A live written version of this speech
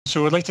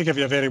So I'd like to give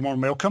you a very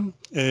warm welcome.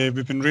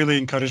 We've been really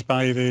encouraged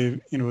by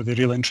the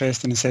real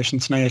interest in the session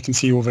tonight. I can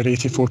see over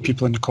 84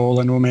 people in the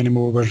call. I know many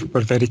more were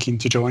very keen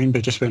to join,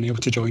 but just weren't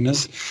able to join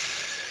us.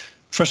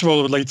 First of all,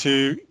 I would like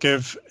to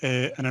give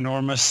an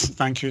enormous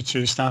thank you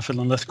to staff at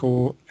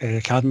Linlithgow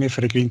Academy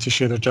for agreeing to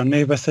share their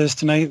journey with us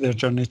tonight, their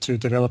journey to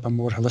develop a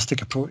more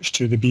holistic approach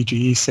to the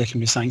BGE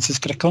secondary sciences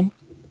curriculum.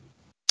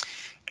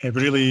 We were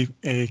really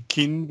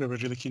keen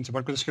to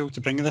work with the school to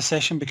bring in this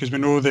session because we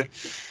know that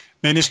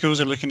many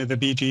schools are looking at the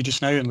BGE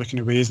just now and looking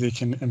at ways they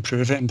can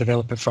improve it and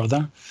develop it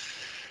further.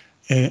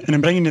 And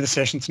in bringing in the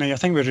session tonight, I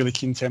think we're really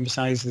keen to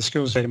emphasise the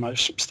school's very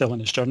much still on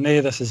its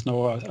journey. This is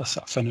not a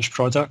finished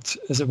product,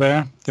 as it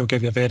were. They'll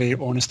give you a very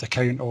honest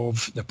account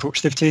of the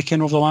approach they've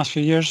taken over the last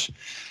few years.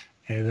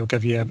 They'll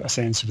give you a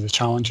sense of the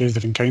challenges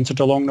they've encountered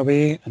along the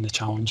way and the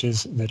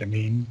challenges that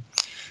remain.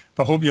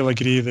 But I hope you'll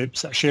agree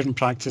that sharing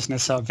practice in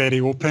this very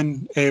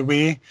open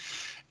way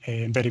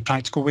and very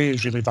practical way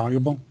is really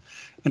valuable.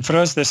 And for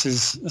us, this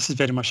is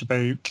very much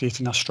about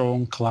creating a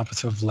strong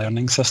collaborative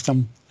learning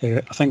system.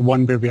 I think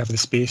one where we have the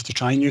space to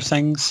try new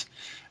things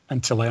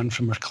and to learn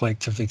from our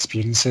collective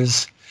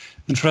experiences.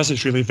 And for us,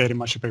 it's really very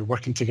much about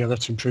working together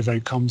to improve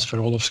outcomes for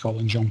all of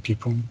Scotland's young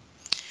people.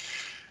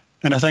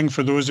 And I think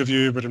for those of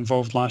you who were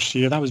involved last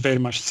year, that was very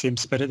much the same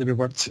spirit that we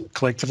worked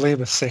collectively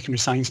with secondary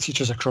science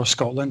teachers across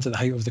Scotland at the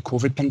height of the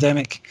COVID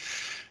pandemic.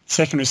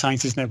 Secondary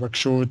Sciences Network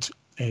showed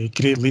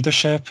great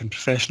leadership and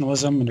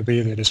professionalism in the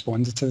way they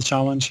responded to the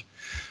challenge.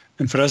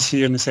 And for us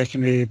here in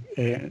the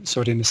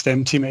in the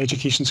STEM team at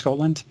Education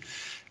Scotland,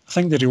 I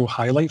think the real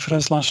highlight for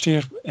us last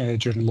year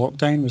during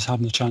lockdown was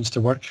having the chance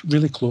to work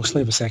really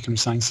closely with secondary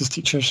sciences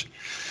teachers.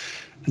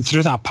 And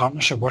through that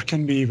partnership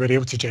working, we were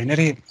able to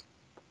generate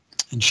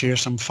and share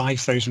some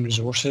 5,000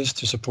 resources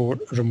to support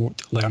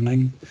remote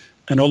learning.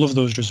 And all of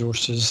those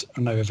resources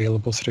are now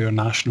available through our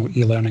national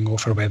e-learning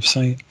offer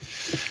website.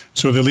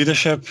 So the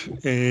leadership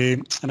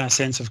and a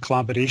sense of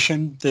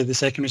collaboration that the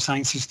secondary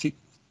sciences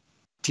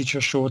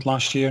teachers showed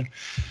last year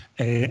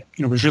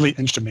was really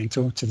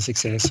instrumental to the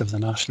success of the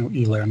national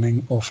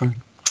e-learning offer.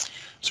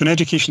 So in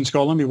Education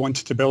Scotland, we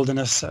wanted to build in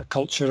this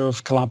culture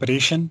of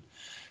collaboration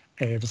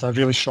with a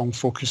really strong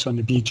focus on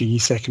the BGE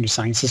secondary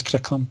sciences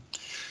curriculum.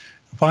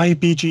 Why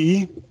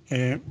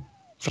BGE?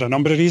 For a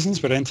number of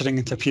reasons. We're entering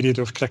into a period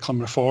of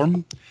curriculum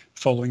reform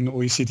following the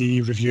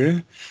OECD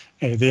review.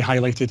 They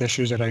highlighted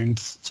issues around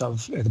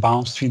the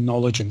balance between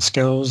knowledge and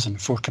skills and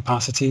 4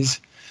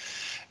 capacities.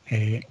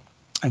 And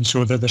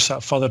so there's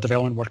further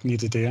development work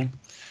needed there.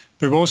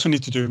 But we also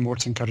need to do more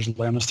to encourage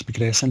learners to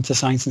progress into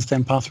science and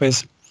STEM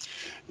pathways.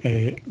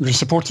 We've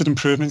supported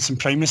improvements in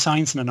primary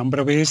science in a number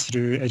of ways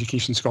through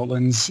Education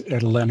Scotland's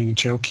Early Learning and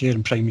Childcare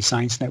and Primary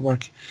Science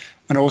Network,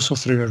 and also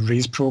through our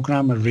RAISE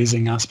programme, our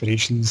Raising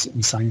Aspirations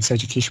in Science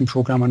Education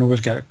programme. I know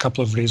we've got a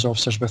couple of RAISE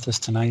officers with us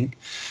tonight.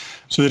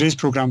 So the RAISE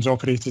programme's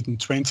operated in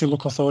 20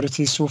 local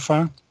authorities so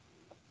far.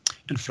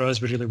 And for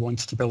us, we really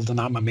wanted to build on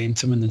that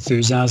momentum and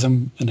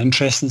enthusiasm and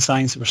interest in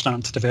science that we're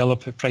starting to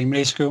develop at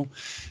primary school,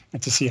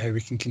 and to see how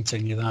we can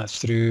continue that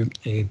through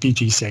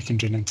BG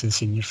secondary and into the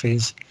senior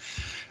phase.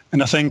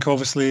 And I think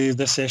obviously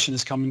this session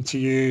is coming to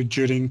you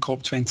during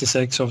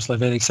COP26, obviously a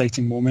very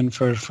exciting moment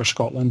for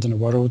Scotland and the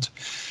world,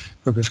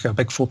 where we've got a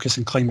big focus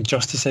on climate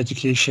justice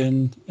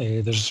education.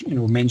 There's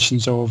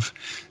mentions of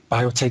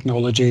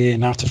biotechnology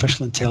and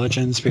artificial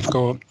intelligence. We've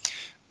got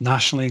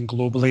nationally and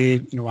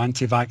globally,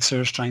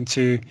 anti-vaxxers trying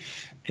to,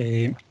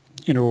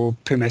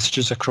 put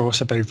messages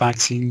across about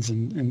vaccines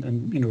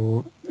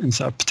and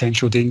sort of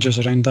potential dangers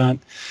around that.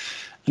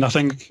 And I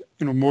think,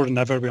 more than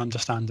ever, we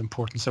understand the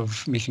importance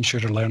of making sure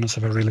our learners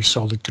have a really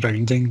solid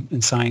grounding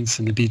in science,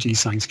 and the BGE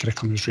science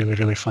curriculum is really,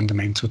 really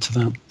fundamental to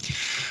that.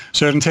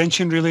 So our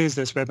intention really is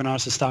this webinar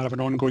is the start of an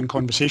ongoing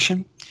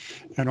conversation,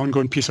 an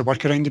ongoing piece of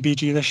work around the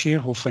BGE this year,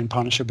 hopefully in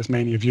partnership with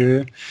many of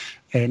you.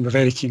 And we're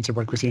very keen to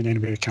work with you in any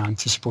way we can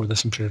to support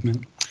this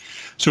improvement.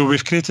 So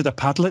we've created a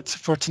Padlet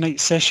for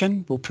tonight's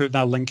session. We'll put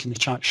that link in the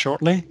chat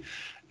shortly.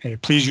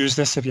 Please use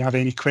this if you have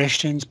any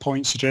questions,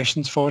 points,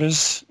 suggestions for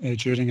us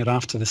during or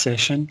after the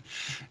session.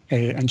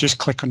 And just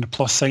click on the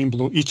plus sign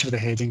below each of the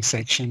heading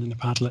section in the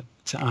Padlet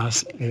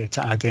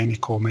to add any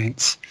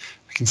comments.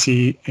 I can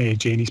see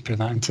Janie's put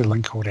that into the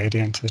link already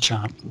into the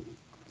chat.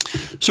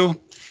 So,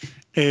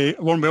 a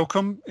warm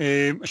welcome.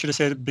 I should have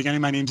said at the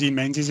beginning, my name's Ian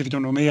Menzies. If you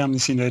don't know me, I'm the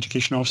Senior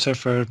Education Officer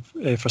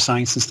for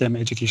Science and STEM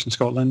Education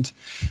Scotland.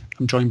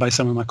 I'm joined by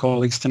some of my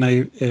colleagues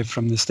tonight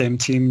from the STEM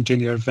team,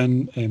 Janie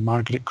Irvin,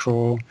 Margaret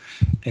Crow,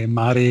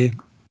 Mary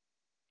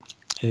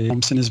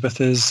Thompson is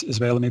with us as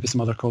well, and maybe some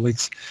other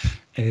colleagues.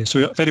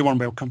 So a very warm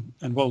welcome.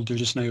 And what I'll do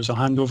just now is I'll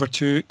hand over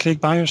to Craig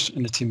Byers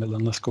and the team at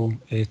Linlithgow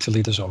to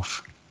lead us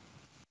off.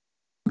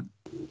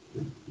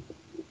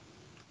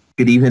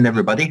 Good evening,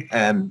 everybody.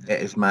 It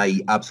is my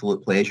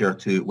absolute pleasure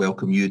to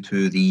welcome you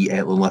to the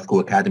Linlithgow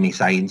Academy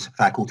Science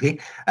faculty.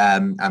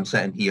 I'm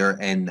sitting here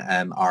in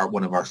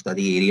one of our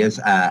study areas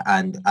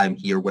and I'm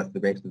here with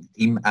the rest of the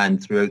team,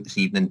 and throughout this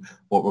evening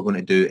what we're going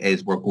to do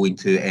is we're going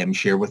to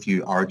share with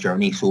you our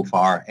journey so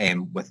far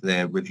with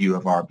the review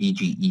of our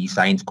BGE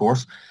science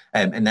course.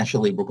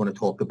 Initially we're going to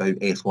talk about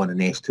S1 and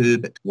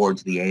S2, but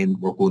towards the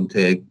end we're going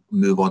to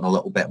move on a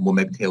little bit and we'll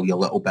maybe tell you a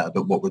little bit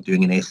about what we're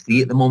doing in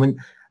S3 at the moment.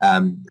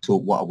 So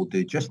what I will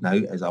do just now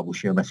is I will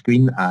share my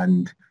screen,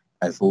 and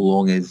as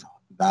long as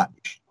that,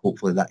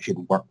 hopefully that should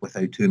work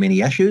without too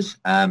many issues.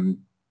 And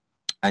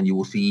you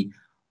will see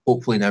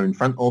hopefully now in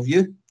front of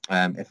you,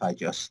 if I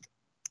just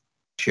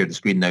share the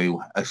screen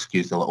now,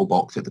 excuse the little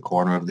box at the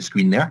corner of the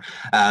screen there.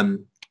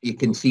 You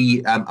can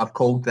see I've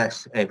called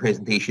this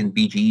presentation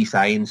BGE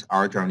Science,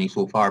 Our Journey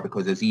So Far,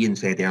 because as Ian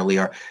said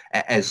earlier,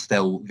 it is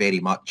still very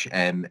much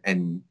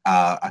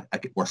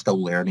we're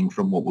still learning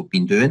from what we've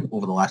been doing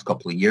over the last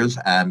couple of years,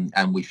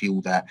 and we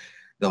feel that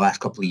the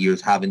last couple of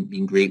years haven't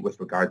been great with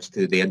regards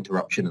to the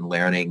interruption in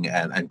learning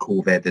and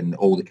COVID and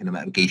all the kind of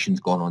mitigations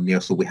going on there.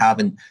 So we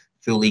haven't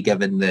fully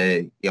given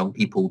the young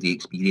people the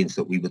experience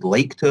that we would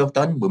like to have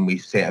done when we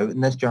set out in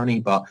this journey,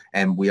 but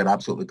we are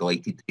absolutely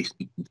delighted to be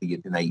speaking to you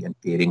tonight and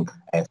sharing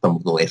some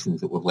of the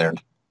lessons that we've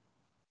learned.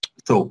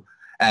 So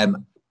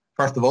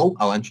first of all,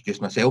 I'll introduce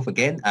myself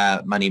again.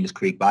 My name is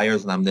Craig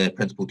Byers and I'm the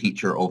Principal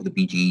Teacher of the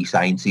BGE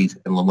Sciences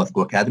in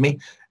Linlithgow Academy,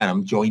 and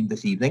I'm joined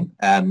this evening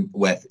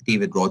with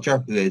David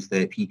Roger, who is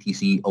the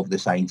PTC of the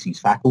Sciences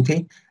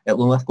faculty at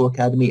Linlithgow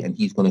Academy, and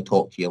he's going to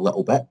talk to you a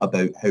little bit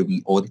about how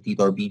we audited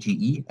our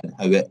BGE and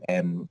how it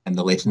and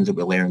the lessons that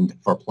we learned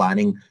for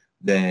planning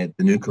the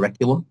new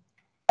curriculum.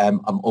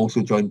 I'm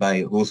also joined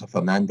by Rosa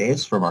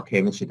Fernandez from our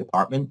chemistry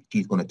department.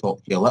 She's going to talk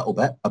to you a little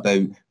bit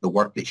about the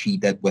work that she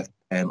did with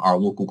our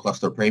local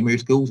cluster primary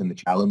schools and the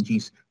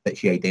challenges that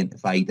she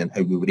identified and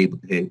how we were able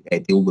to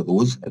deal with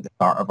those at the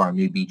start of our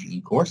new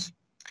BGE course.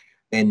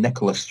 Then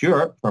Nicola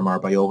Stewart from our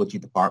biology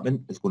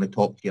department is going to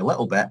talk to you a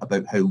little bit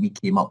about how we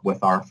came up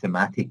with our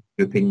thematic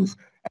groupings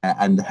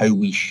and how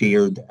we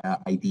shared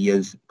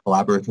ideas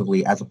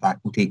collaboratively as a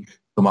faculty,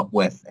 come up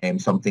with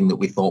something that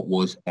we thought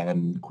was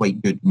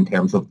quite good in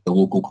terms of the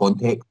local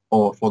context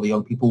for the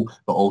young people,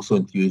 but also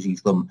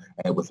enthuses them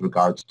with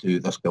regards to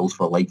their skills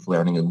for life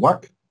learning and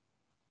work.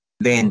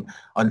 Then,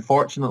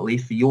 unfortunately,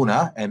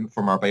 Fiona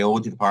from our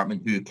biology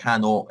department, who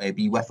cannot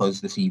be with us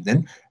this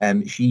evening,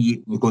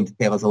 she was going to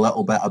tell us a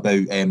little bit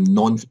about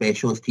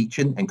non-specialist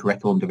teaching and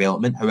curriculum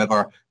development.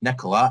 However,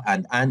 Nicola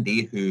and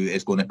Andy, who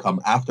is going to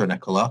come after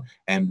Nicola,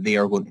 they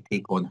are going to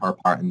take on her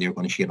part and they're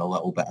going to share a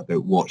little bit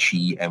about what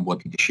she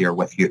wanted to share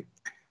with you.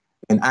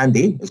 And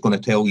Andy is going to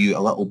tell you a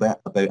little bit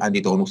about, Andy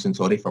Donaldson,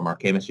 sorry, from our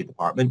chemistry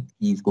department.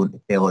 He's going to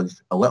tell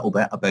us a little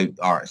bit about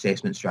our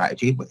assessment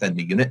strategy within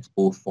the units,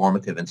 both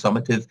formative and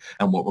summative,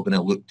 and what we're going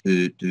to look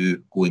to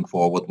do going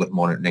forward with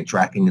monitoring and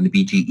tracking in the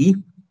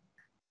BGE.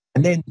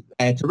 And then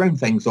to round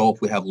things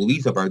off, we have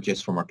Louisa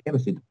Burgess from our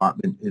chemistry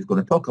department, who's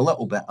going to talk a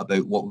little bit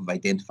about what we've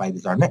identified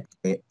as our next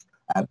step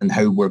and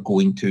how we're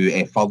going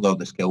to further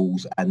the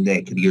skills and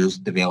the careers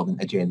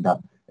development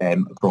agenda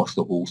across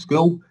the whole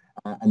school.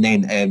 And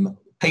then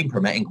time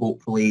permitting,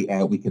 hopefully,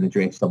 we can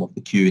address some of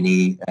the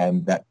Q&A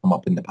that come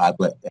up in the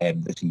Padlet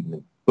this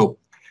evening. So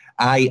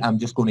I am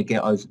just going to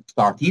get us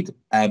started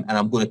and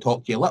I'm going to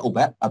talk to you a little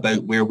bit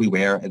about where we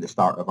were at the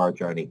start of our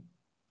journey.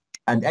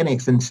 And in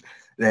essence,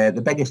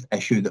 the biggest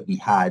issue that we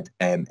had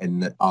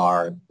in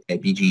our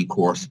BGE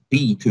course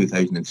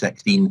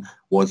pre-2016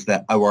 was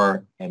that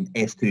our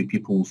S2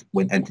 pupils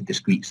went into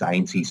discrete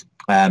sciences,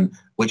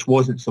 which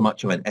wasn't so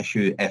much of an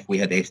issue if we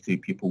had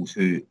S2 pupils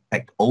who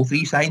picked all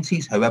three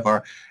sciences.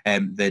 However,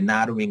 the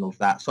narrowing of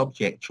that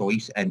subject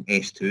choice in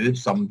S2,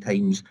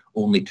 sometimes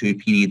only 2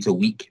 periods a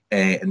week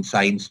in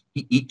science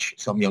each,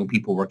 some young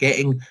people were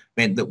getting,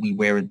 meant that we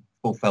weren't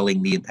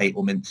fulfilling the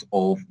entitlements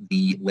of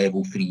the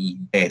level 3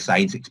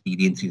 science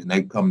experiences and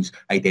outcomes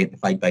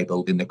identified by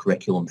building the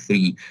curriculum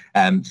 3.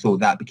 So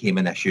that became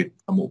an issue,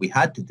 and what we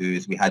had to do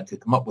is we had to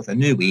come up with a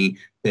new way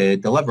to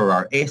deliver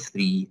our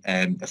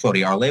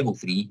our level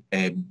 3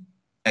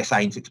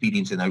 science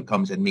experience and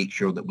outcomes and make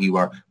sure that we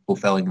were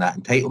fulfilling that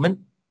entitlement.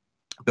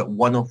 But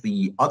one of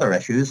the other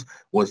issues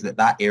was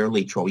that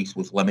early choice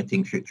was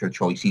limiting future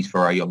choices for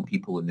our young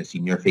people in the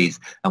senior phase.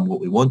 And what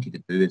we wanted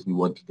to do is we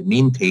wanted to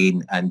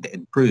maintain and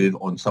improve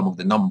on some of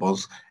the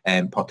numbers,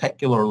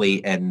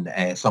 particularly in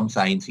some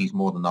sciences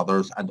more than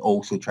others, and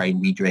also try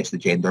and redress the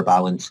gender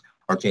balance,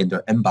 or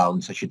gender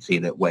imbalance, I should say,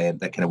 that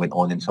kind of went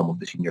on in some of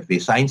the senior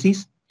phase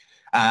sciences.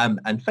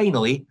 And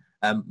finally,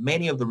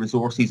 many of the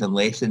resources and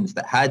lessons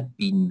that had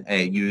been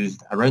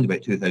used around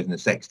about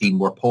 2016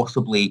 were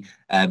possibly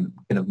kind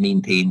of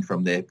maintained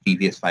from the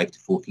previous 5 to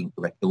 14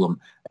 curriculum.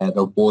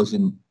 There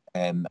wasn't,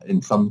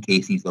 in some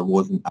cases, there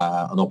wasn't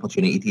an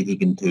opportunity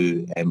taken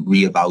to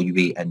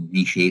reevaluate and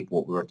reshape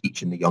what we were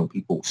teaching the young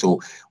people.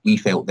 So we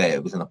felt that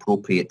it was an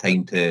appropriate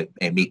time to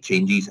make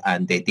changes,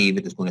 and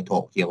David is going to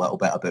talk to you a little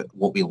bit about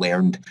what we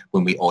learned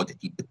when we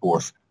audited the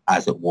course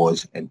as it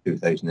was in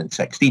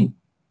 2016.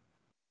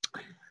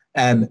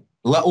 A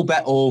little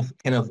bit of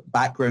kind of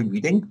background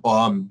reading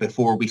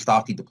before we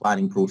started the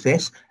planning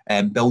process.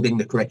 Building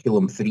the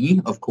curriculum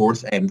 3, of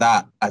course,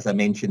 that, as I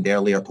mentioned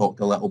earlier, talked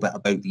a little bit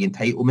about the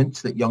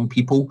entitlements that young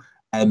people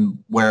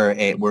were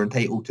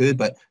entitled to,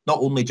 but not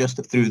only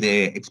just through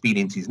the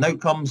experiences and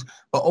outcomes,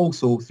 but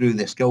also through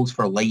the skills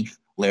for life,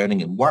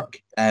 learning and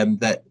work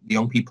that the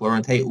young people are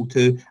entitled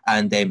to,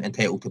 and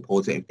entitled to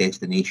positive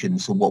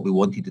destinations. So what we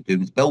wanted to do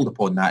was build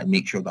upon that and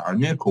make sure that our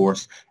new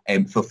course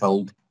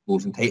fulfilled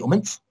those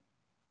entitlements.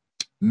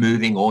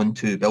 Moving on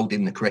to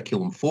building the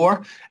curriculum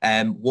 4,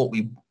 what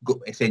we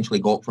essentially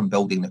got from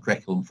building the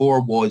curriculum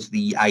 4 was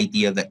the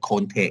idea that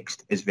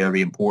context is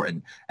very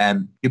important.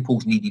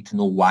 Pupils needed to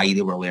know why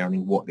they were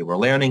learning what they were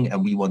learning,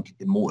 and we wanted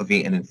to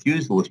motivate and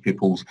enthuse those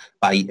pupils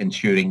by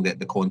ensuring that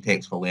the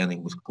context for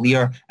learning was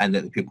clear and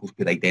that the pupils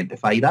could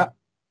identify that.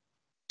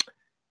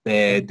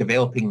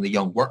 Developing the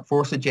young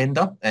workforce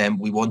agenda,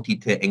 we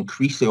wanted to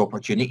increase the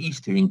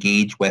opportunities to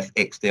engage with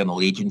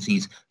external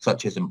agencies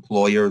such as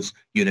employers,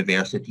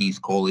 universities,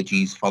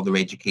 colleges, further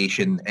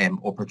education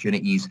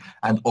opportunities,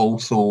 and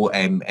also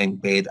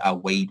embed a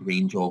wide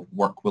range of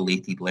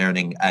work-related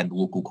learning and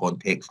local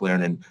context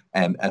learning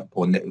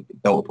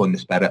built upon the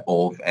spirit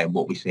of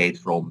what we said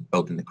from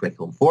building the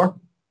curriculum 4.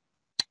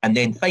 And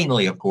then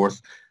finally, of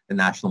course, the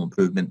National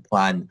Improvement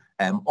Plan,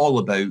 all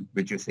about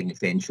reducing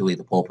essentially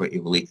the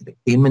poverty-related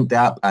attainment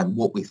gap. And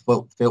what we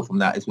felt from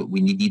that is that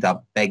we needed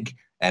a big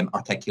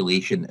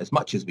articulation as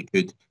much as we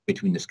could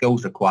between the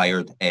skills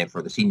required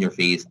for the senior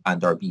phase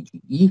and our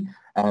BGE,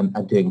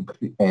 and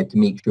to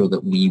make sure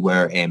that we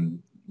were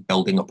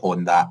building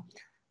upon that.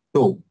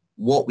 So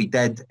what we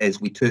did is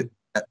we took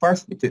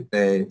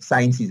the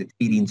sciences,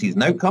 experiences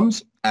and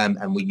outcomes,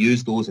 and we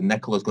used those, and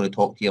Nicola's going to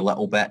talk to you a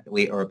little bit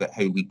later about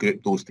how we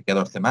grouped those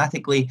together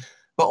thematically.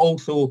 But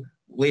also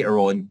later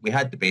on, we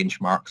had the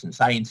benchmarks and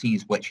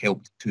sciences, which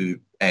helped to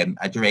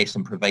address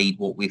and provide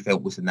what we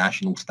felt was the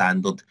national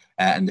standard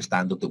and the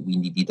standard that we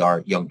needed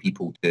our young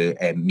people to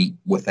meet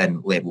within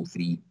level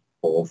 3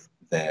 of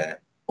the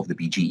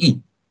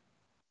BGE.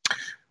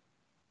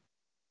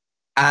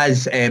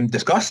 As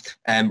discussed,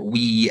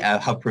 we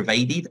have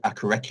provided a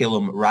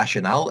curriculum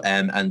rationale,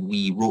 and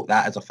we wrote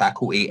that as a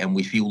faculty, and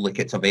we feel like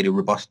it's a very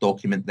robust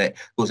document that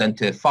goes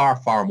into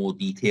far more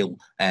detail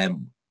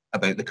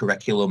about the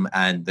curriculum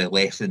and the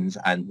lessons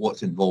and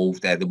what's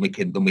involved than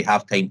we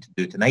have time to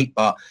do tonight.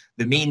 But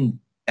the main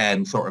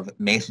sort of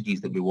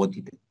messages that we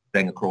wanted to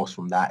bring across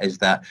from that is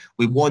that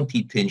we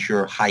wanted to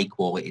ensure high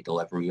quality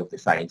delivery of the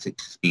science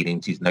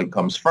experiences and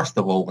outcomes, first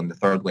of all on the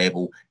 3rd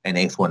level in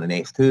S1 and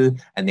S2,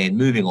 and then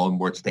moving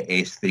onwards to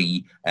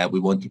S3, we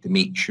wanted to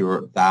make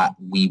sure that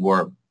we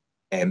were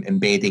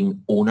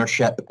embedding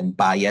ownership and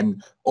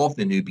buy-in of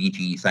the new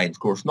BGE science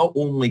course, not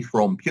only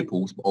from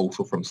pupils but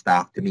also from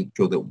staff, to make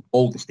sure that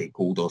all the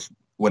stakeholders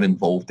were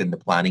involved in the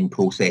planning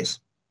process.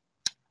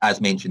 As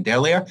mentioned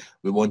earlier,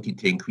 we wanted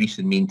to increase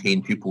and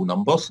maintain pupil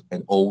numbers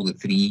in all the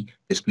 3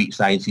 discrete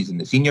sciences in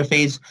the senior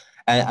phase.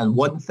 And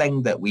one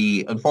thing that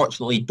we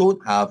unfortunately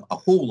don't have a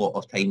whole lot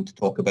of time to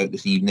talk about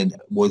this evening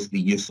was the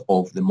use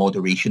of the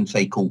moderation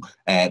cycle,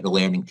 the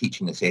learning,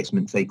 teaching,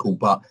 assessment cycle.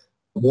 But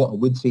what I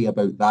would say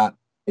about that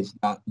is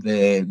that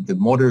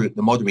the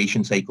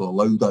moderation cycle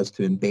allowed us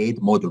to embed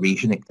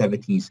moderation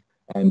activities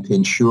to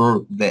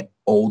ensure that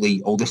all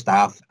the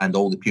staff and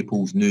all the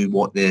pupils knew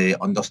what the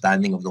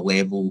understanding of the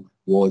level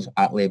was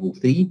at level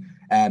 3.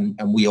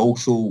 And we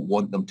also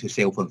want them to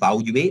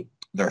self-evaluate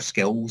their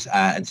skills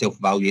and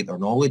self-evaluate their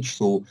knowledge.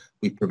 So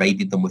we've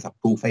provided them with a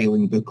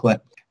profiling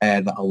booklet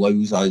that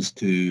allows us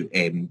to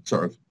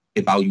sort of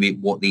evaluate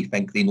what they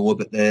think they know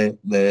about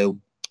the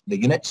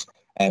units.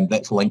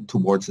 That's linked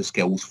towards the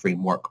skills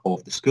framework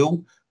of the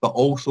school. But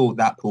also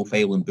that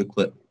profiling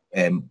booklet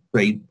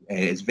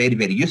is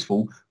very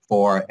useful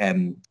for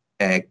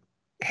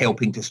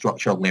helping to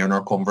structure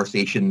learner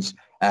conversations,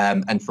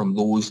 and from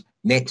those,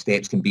 next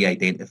steps can be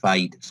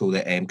identified so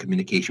that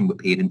communication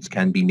with parents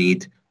can be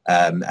made,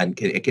 and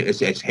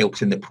it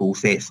helps in the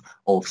process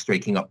of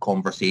striking up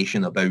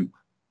conversation about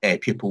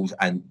pupils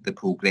and the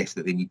progress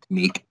that they need to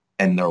make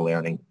in their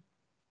learning.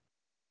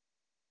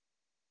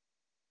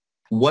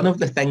 One of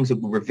the things that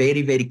we were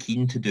very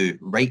keen to do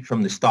right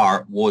from the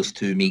start was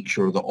to make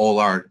sure that all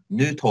our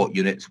new taught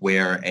units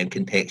were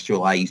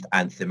contextualised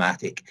and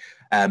thematic.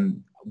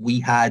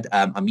 We had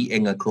a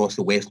meeting across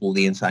the West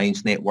Lothian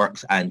Science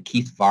Networks, and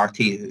Keith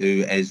Varty,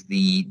 who is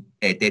the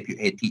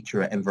Deputy Head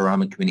Teacher at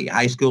Inverarmond Community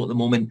High School at the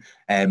moment,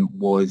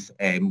 was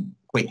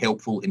quite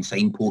helpful in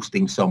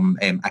signposting some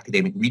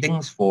academic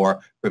readings for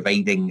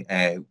providing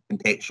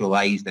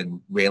contextualised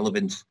and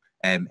relevance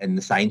in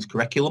the science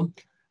curriculum.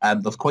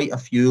 There's quite a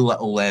few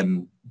little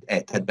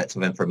tidbits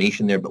of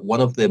information there, but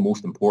one of the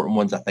most important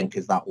ones, I think,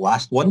 is that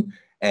last one.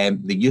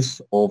 The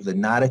use of the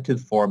narrative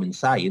form in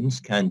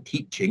science can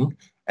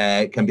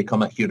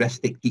become a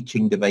heuristic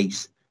teaching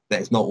device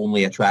that is not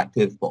only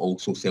attractive but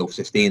also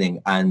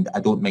self-sustaining. And I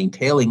don't mind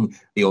telling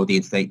the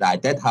audience tonight that I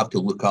did have to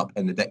look up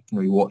in the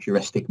dictionary what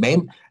heuristic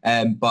meant,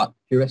 but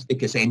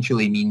heuristic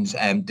essentially means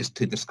just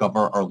to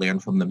discover or learn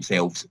from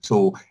themselves.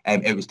 So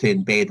it was to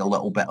embed a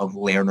little bit of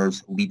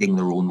learners leading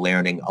their own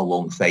learning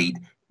alongside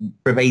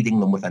providing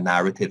them with a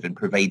narrative and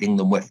providing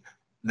them with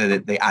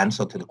the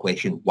answer to the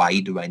question, why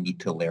do I need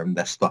to learn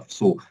this stuff?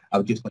 So I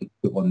would just like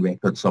to put on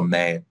record some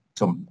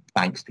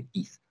thanks to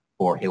Keith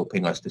for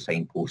helping us to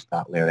signpost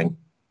that learning.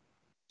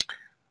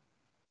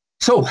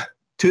 So,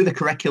 to the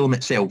curriculum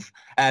itself.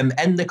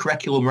 In the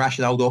curriculum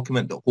rationale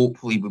document that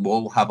hopefully we will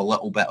all have a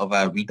little bit of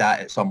a read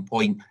at some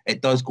point,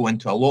 it does go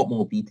into a lot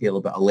more detail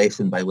about a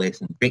lesson by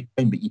lesson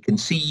breakdown, but you can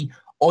see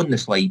on the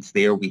slides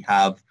there we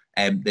have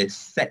the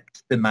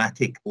 6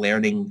 thematic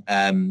learning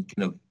kind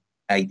of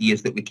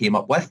ideas that we came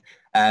up with.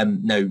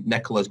 Now,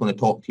 Nicola's going to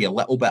talk to you a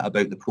little bit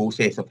about the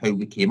process of how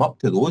we came up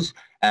to those.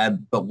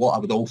 But what I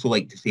would also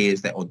like to say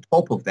is that on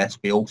top of this,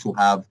 we also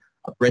have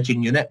a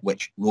bridging unit,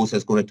 which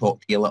Rosa's going to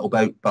talk to you a little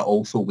about, but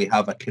also we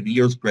have a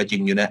careers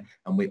bridging unit,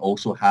 and we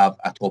also have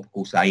a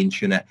topical science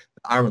unit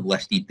that aren't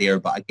listed there.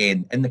 But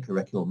again, in the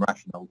curriculum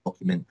rationale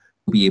document,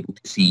 you'll be able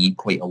to see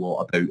quite a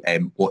lot about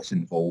what's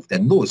involved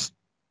in those.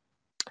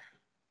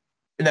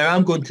 Now,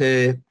 I'm going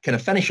to kind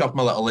of finish off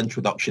my little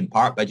introduction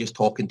part by just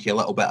talking to you a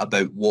little bit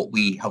about what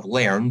we have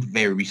learned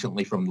very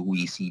recently from the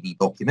OECD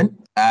document.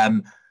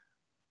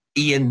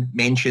 Ian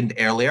mentioned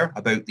earlier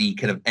about the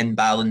kind of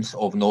imbalance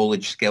of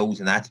knowledge, skills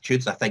and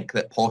attitudes. I think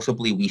that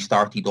possibly we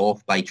started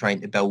off by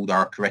trying to build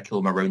our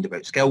curriculum around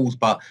about skills,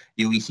 but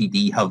the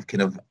OECD have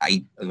kind of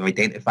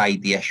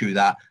identified the issue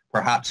that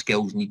perhaps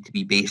skills need to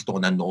be based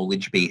on a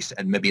knowledge base,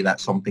 and maybe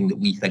that's something that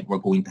we think we're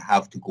going to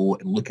have to go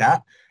and look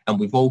at. And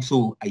we've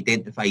also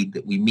identified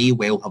that we may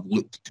well have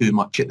looked too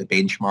much at the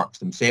benchmarks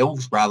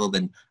themselves rather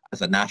than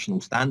as a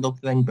national standard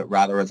thing, but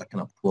rather as a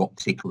kind of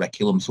proxy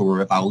curriculum. So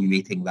we're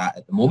evaluating that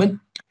at the moment.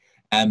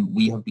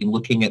 We have been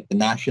looking at the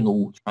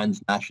national,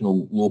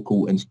 transnational,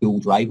 local and school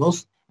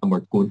drivers, and we're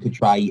going to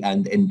try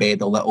and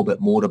embed a little bit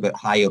more about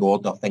higher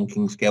order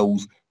thinking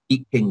skills,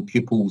 teaching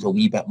pupils a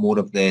wee bit more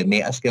of the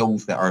meta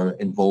skills that are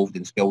involved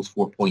in Skills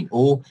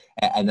 4.0.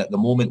 And at the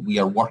moment, we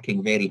are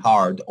working very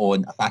hard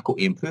on a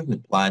faculty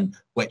improvement plan,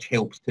 which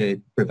helps to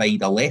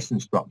provide a lesson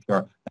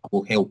structure that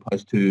will help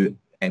us to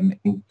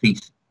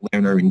increase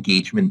learner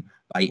engagement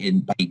by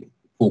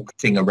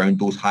focusing around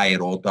those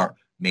higher order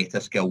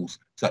meta skills,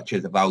 such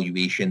as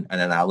evaluation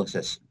and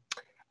analysis.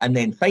 And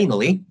then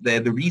finally,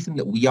 the reason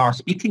that we are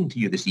speaking to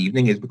you this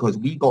evening is because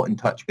we got in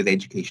touch with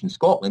Education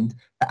Scotland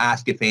to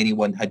ask if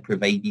anyone had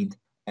provided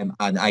an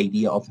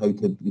idea of how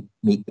to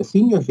make the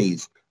senior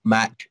phase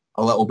match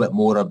a little bit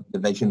more of the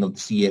vision of the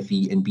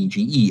CFE and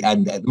BGE.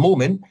 And at the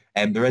moment,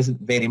 there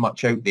isn't very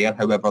much out there.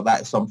 However,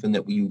 that is something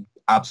that we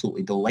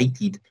absolutely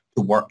delighted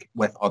to work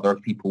with other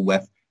people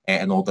with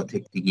in order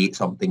to create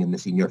something in the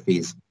senior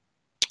phase.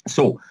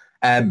 So,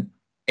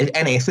 in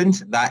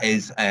essence, that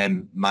is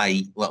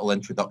my little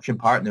introduction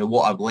part. Now,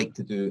 what I would like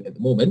to do at the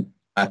moment,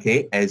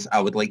 okay, is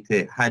I would like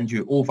to hand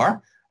you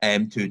over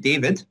to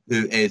David,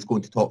 who is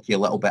going to talk to you a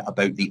little bit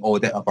about the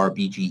audit of our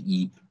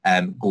BGE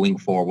going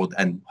forward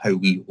and how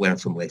we learn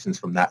some lessons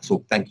from that.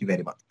 So thank you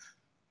very much.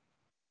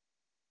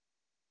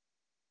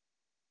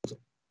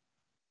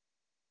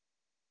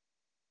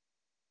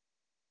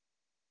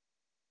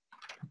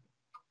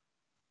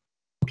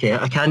 Okay,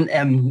 I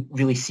can't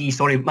really see.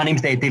 Sorry, my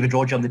name's David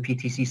Roger. I'm the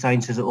PTC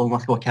Sciences at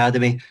Linlithgow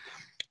Academy.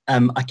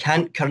 I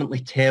can't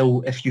currently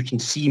tell if you can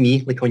see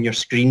me like on your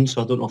screen,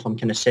 so I don't know if I'm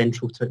kind of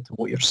central to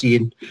what you're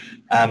seeing.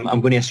 I'm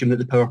going to assume that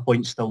the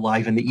PowerPoint's still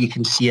live and that you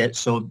can see it.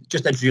 So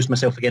just to introduce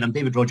myself again, I'm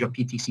David Roger,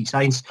 PTC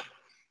Science.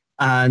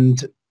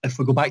 And if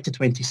we go back to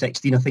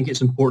 2016, I think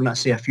it's important I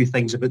say a few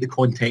things about the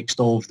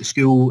context of the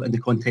school and the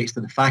context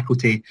of the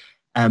faculty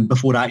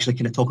before I actually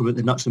kind of talk about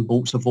the nuts and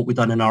bolts of what we've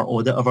done in our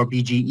audit of our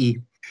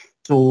BGE.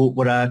 So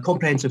we're a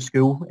comprehensive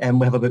school and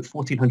we have about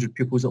 1,400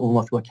 pupils at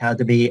Linlithgow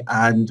Academy,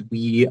 and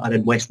we are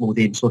in West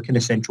Lothian, so kind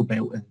of central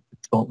belt in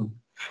Scotland.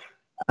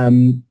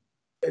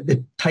 At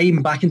the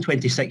time back in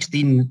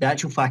 2016, the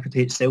actual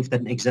faculty itself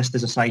didn't exist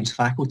as a science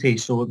faculty,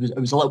 so it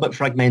was a little bit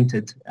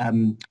fragmented.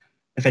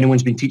 If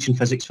anyone's been teaching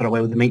physics for a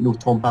while, they might know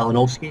Tom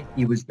Balinowski.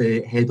 He was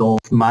the head of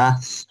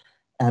maths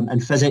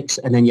and physics,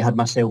 and then you had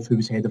myself, who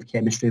was head of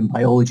chemistry and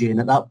biology. And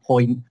at that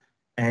point,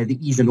 the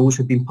E's and O's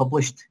had been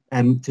published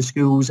to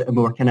schools, and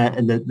we were kind of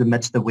in the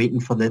midst of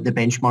waiting for the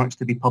benchmarks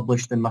to be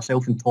published. And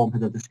myself and Tom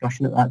had a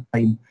discussion at that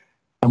time,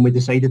 and we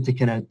decided to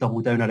kind of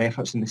double down our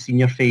efforts in the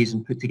senior phase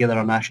and put together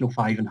our National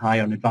 5 and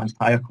Higher and Advanced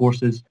Higher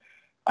courses.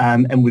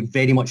 And we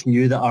very much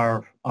knew that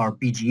our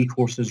BGE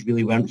courses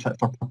really weren't fit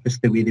for purpose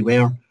the way they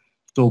were.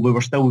 So we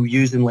were still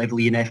using level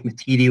E and F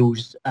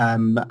materials,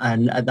 and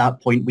at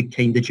that point we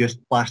kind of just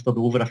plastered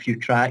over a few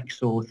tracks.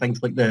 So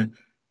things like the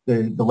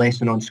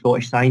lesson on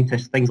Scottish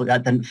scientists, things like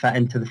that didn't fit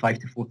into the 5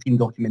 to 14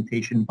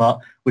 documentation, but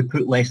we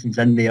put lessons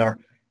in there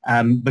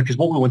because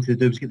what we wanted to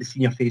do was get the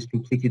senior phase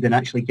completed and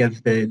actually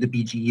give the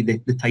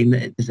BGE the time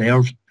that it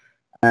deserves.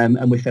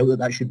 And we felt that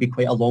that should be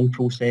quite a long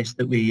process,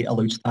 that we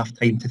allowed staff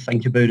time to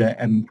think about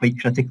it quite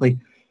critically.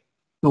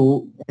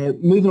 So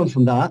moving on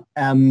from that,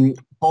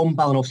 Tom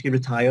Balanowski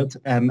retired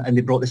and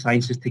they brought the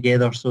sciences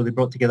together. So they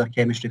brought together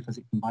chemistry,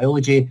 physics and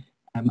biology.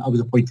 I was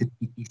appointed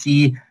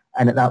PTC,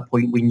 and at that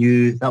point we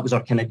knew that was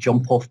our kind of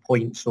jump off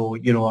point. So,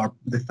 you know,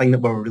 the thing that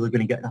we were really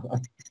going to get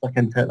stuck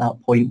into at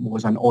that point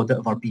was an audit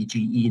of our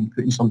BGE and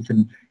putting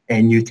something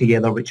new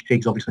together, which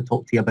Craig's obviously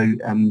talked to you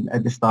about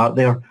at the start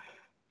there.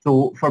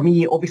 So for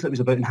me, obviously it was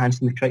about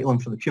enhancing the curriculum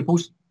for the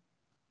pupils.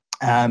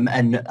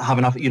 And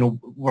having, you know,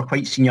 we're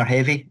quite senior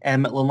heavy at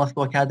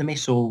Linlithgow Academy,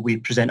 so we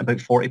present about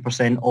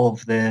 40%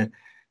 of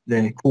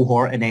the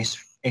cohort in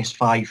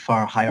S5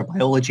 for higher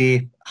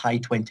biology, high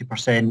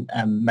 20%,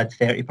 mid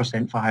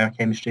 30% for higher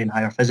chemistry and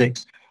higher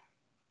physics.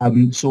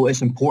 So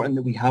it's important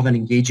that we have an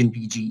engaging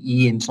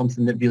BGE and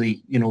something that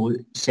really, you know,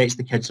 sets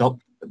the kids up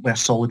with a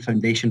solid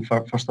foundation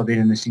for studying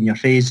in the senior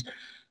phase.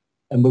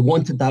 And we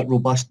wanted that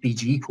robust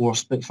BGE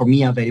course, but for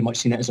me, I very much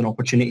seen it as an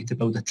opportunity to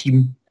build a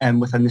team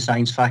within the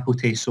science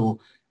faculty. So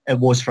it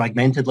was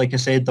fragmented, like I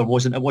said. It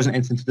wasn't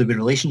anything to do with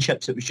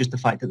relationships. It was just the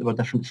fact that there were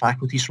different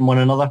faculties from one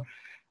another.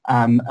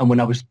 And when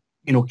I was,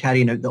 you know,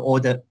 carrying out the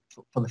audit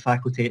for the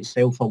faculty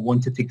itself, I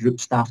wanted to group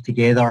staff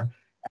together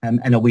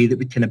in a way that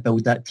would kind of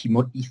build that team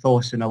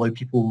ethos and allow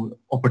people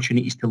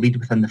opportunities to lead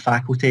within the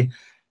faculty.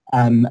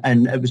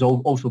 And it was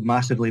also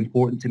massively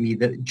important to me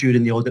that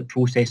during the audit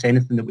process,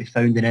 anything that we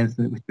found and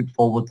anything that we put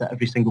forward, that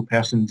every single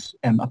person's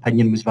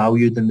opinion was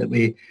valued, and that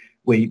we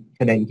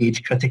kind of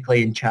engaged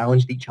critically and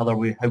challenged each other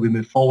with how we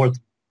move forward.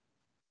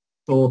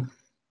 So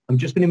I'm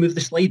just going to move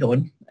the slide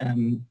on.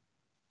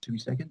 2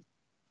 seconds.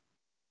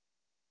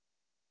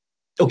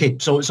 Okay,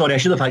 so sorry, I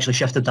should have actually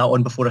shifted that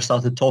on before I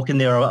started talking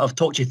there. I've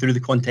talked you through the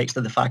context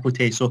of the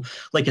faculty. So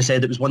like I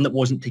said, it was one that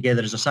wasn't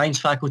together as a science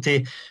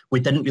faculty.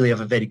 We didn't really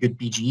have a very good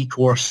BGE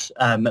course.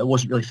 It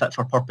wasn't really fit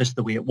for purpose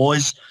the way it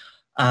was.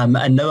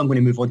 And now I'm going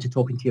to move on to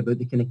talking to you about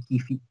the kind of key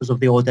features of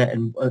the audit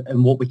and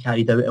what we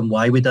carried out and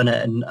why we done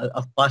it. And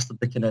I've plastered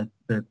the kind of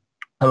the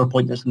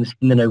PowerPoint that's on the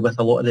screen now with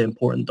a lot of the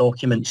important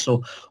documents.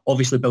 So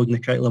obviously building the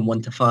curriculum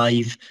 1 to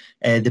 5,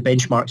 the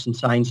benchmarks in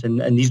science,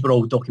 and these were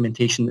all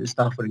documentation that the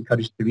staff were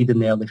encouraged to read in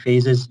the early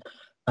phases.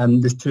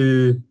 There's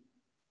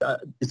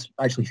it's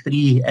actually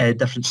 3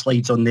 different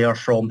slides on there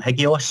from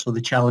Higgios, so the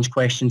challenge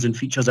questions and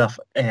features of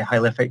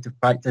highly effective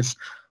practice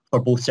for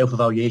both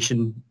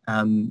self-evaluation,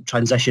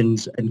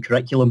 transitions and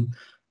curriculum.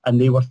 And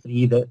they were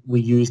 3 that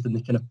we used in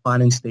the kind of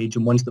planning stage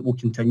and ones that we'll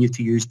continue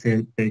to use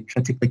to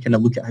critically kind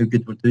of look at how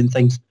good we're doing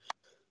things.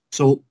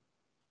 So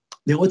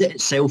the audit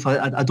itself,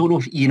 I don't know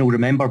if Ian will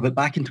remember, but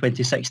back in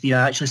 2016,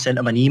 I actually sent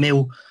him an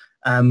email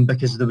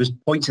because there was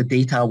points of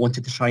data I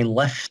wanted to try and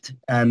lift.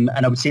 And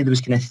I would say there was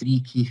kind of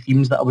 3 key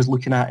themes that I was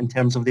looking at in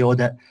terms of the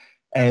audit.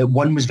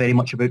 One was very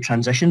much about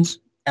transitions.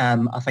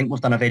 I think we've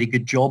done a very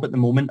good job at the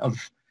moment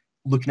of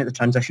looking at the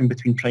transition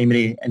between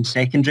primary and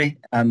secondary.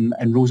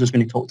 And Rosa's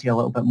going to talk to you a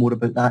little bit more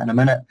about that in a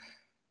minute.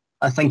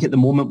 I think at the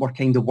moment we're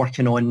kind of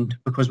working on,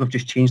 because we've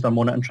just changed our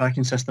monitoring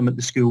tracking system at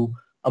the school,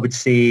 I would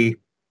say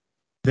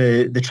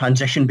the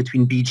transition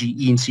between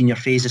BGE and senior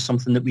phase is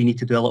something that we need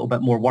to do a little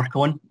bit more work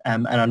on.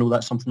 And I know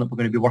that's something that we're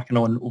going to be working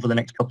on over the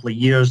next couple of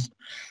years.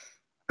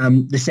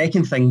 The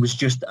second thing was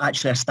just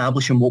actually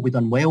establishing what we've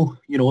done well.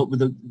 You know,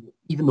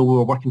 even though we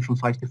were working from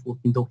 5 to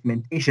 14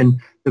 documentation,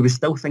 there was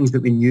still things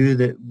that we knew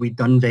that we'd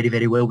done very,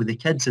 very well with the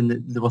kids, and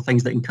that there were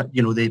things that,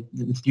 you know, they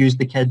infused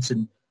the kids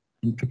and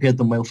prepared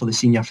them well for the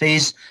senior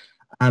phase.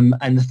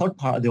 And the third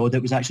part of the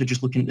audit was actually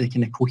just looking at the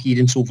kind of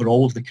coherence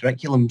overall of the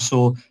curriculum.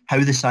 So how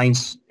the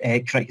science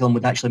curriculum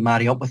would actually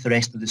marry up with the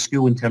rest of the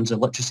school in terms of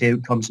literacy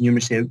outcomes,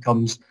 numeracy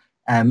outcomes,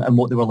 and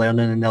what they were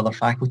learning in the other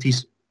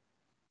faculties.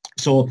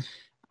 So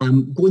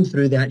going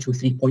through the actual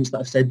 3 points that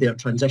I've said there,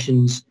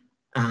 transitions,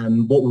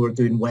 what we were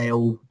doing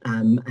well,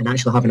 and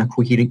actually having a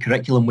coherent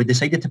curriculum, we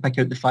decided to pick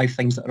out the 5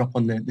 things that are up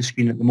on the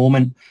screen at the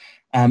moment.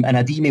 And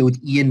I'd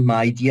emailed Ian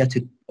my idea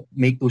to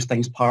make those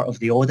things part of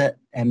the audit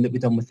that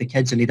we'd done with the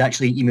kids, and he'd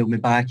actually emailed me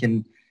back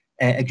and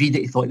agreed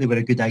that he thought they were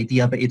a good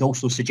idea, but he'd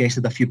also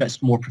suggested a few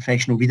bits more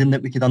professional reading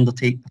that we could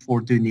undertake before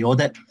doing the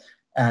audit,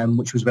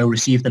 which was well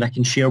received, and I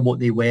can share what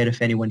they were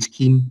if anyone's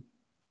keen.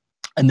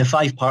 And the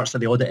 5 parts of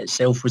the audit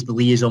itself was the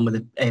liaison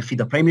with the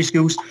feeder primary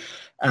schools.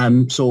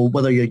 So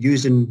whether you're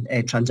using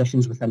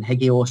transitions within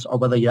Higgios, or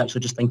whether you're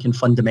actually just thinking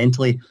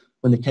fundamentally,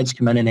 when the kids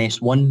come in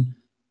S1,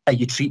 are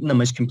you treating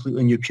them as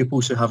completely new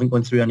pupils who haven't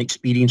gone through an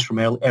experience from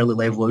early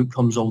level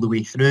outcomes all the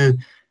way through?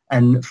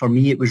 And for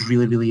me, it was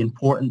really, really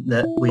important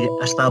that we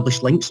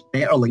established links,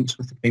 better links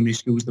with the primary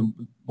schools than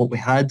what we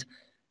had.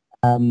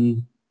 But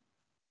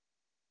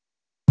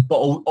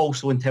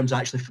also in terms of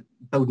actually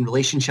building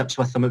relationships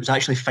with them, it was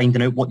actually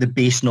finding out what the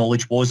base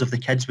knowledge was of the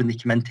kids when they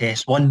came into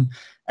S1.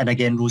 And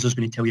again, Rosa's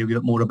going to tell you a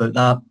bit more about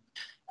that.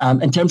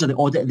 In terms of the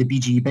audit of the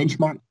BGE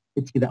benchmark,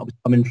 that I was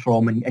coming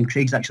from, and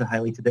Craig's actually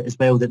highlighted it as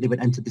well, that they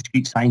went into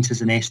discrete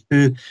sciences in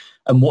S2,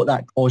 and what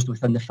that caused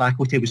within the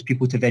faculty was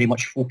people to very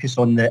much focus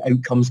on the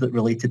outcomes that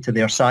related to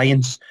their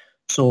science.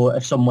 So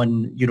if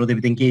someone, you know, they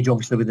would engage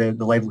obviously with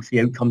the level 3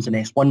 outcomes in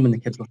S1 when the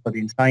kids were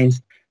studying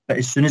science, But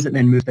as soon as it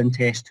then moved into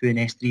S2 and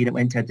S3 and it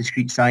went to a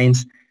discrete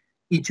science,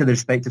 each of the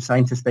respective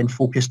scientists then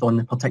focused on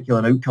the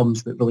particular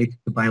outcomes that related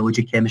to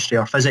biology, chemistry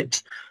or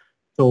physics.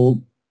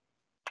 So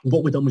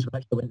what we done was we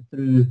actually went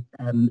through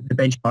the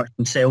benchmarks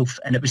themselves,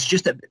 and it was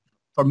just,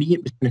 for me,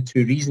 it was kind of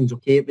two reasons,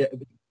 okay? It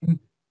was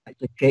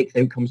actually check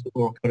the outcomes that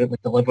we were currently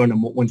delivering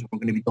and what ones we were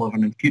going to be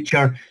delivering in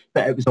future,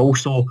 but it was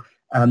also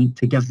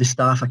to give the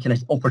staff a kind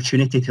of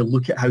opportunity to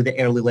look at how the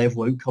early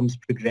level outcomes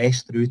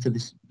progress through to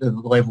the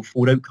level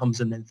 4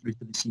 outcomes and then through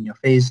to the senior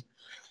phase.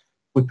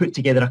 We put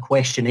together a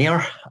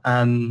questionnaire.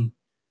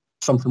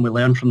 Something we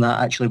learned from that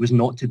actually was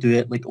not to do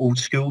it like old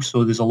school.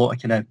 So there's a lot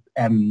of kind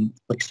of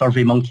like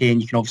Survey Monkey,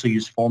 and you can also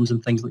use forms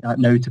and things like that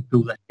now to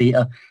pull this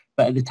data.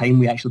 But at the time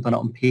we actually done it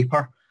on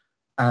paper,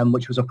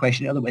 which was a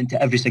questionnaire that went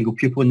to every single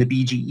pupil in the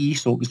BGE.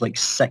 So it was like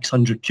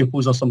 600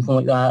 pupils or something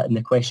like that. And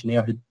the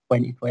questionnaire had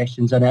 20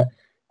 questions in it.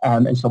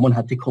 And someone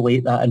had to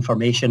collate that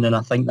information. And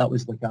I think that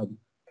was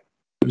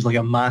like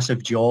a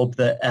massive job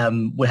that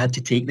we had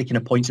to take the kind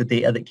of points of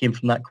data that came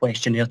from that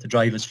questionnaire to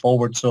drive us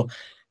forward. So,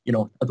 you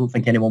know, I don't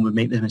think anyone would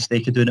make the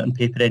mistake of doing it on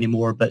paper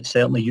anymore, but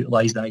certainly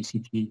utilise the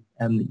ICT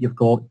that you've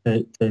got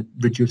to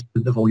reduce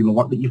the volume of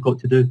work that you've got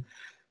to do.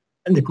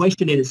 And the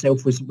questionnaire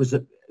itself was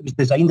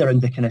designed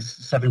around the kind of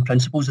 7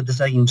 principles of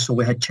design. So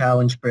we had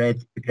challenge,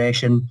 breadth,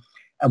 progression,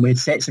 and we had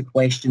sets of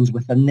questions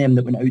within them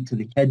that went out to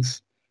the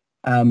kids.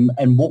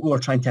 And what we were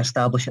trying to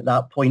establish at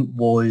that point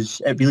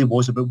was, it really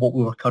was about what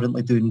we were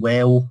currently doing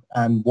well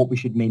and what we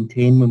should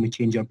maintain when we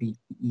change our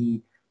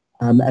BGE,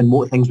 and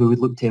what things we would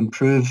look to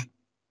improve.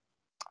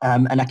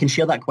 And I can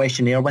share that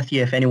questionnaire with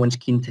you if anyone's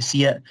keen to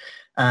see it.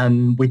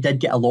 We did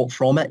get a lot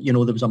from it. You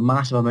know, there was a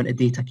massive amount of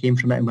data came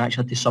from it, and we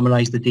actually had to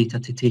summarise the data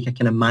to take a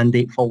kind of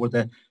mandate for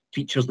the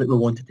features that we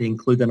wanted to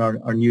include in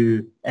our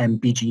new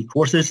BGE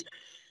courses.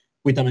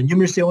 We've done a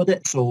numeracy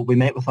audit, so we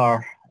met with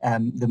our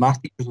the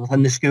math teachers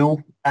within the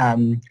school,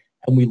 and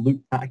we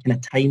looked at a kind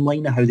of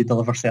timeline of how they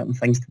deliver certain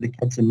things to the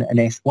kids in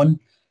S1.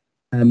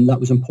 That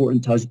was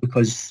important to us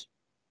because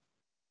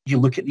you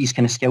look at these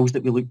kind of skills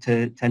that we look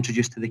to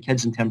introduce to the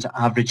kids in terms of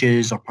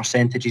averages or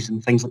percentages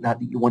and things like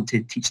that you want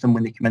to teach them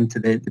when they come into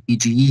the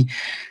BGE.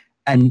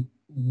 And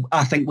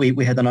I think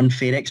we had an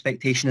unfair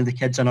expectation of the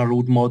kids in our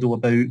role model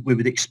about we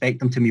would expect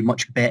them to be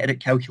much better at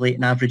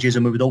calculating averages,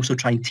 and we would also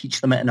try and teach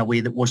them it in a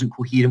way that wasn't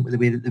coherent with the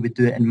way that they would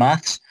do it in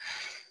maths.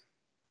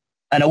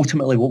 And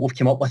ultimately what we've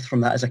come up with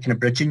from that is a kind of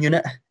bridging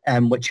unit,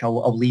 which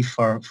I'll leave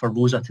for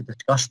Rosa to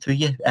discuss to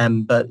you.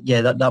 But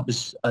yeah, that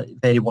was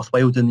very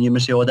worthwhile doing the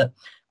numeracy audit.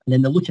 And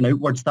then the looking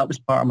outwards, that was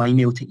part of my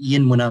email to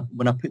Ian when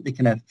I put the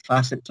kind of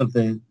facets of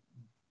the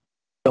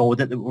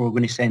audit that we were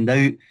going to send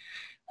out.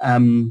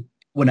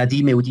 When I'd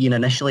emailed Ian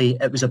initially,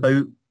 it was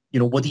about, you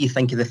know, what do you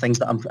think of the things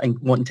that I'm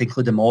wanting to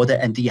include in my audit,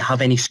 and do you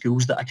have any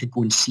schools that I could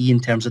go and see in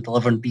terms of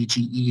delivering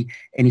BGE,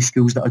 any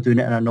schools that are doing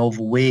it in a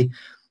novel way?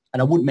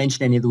 And I won't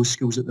mention any of those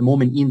schools at the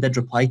moment. Ian did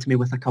reply to me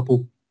with a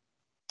couple,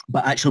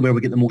 but actually where we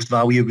get the most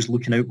value was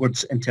looking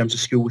outwards in terms of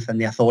school within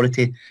the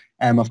authority.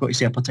 I've got to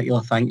say a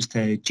particular thanks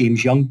to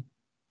James Young,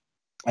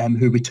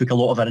 who we took a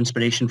lot of our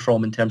inspiration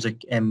from in terms of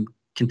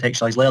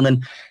contextualised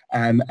learning,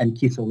 and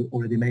Craig's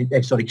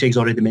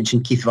already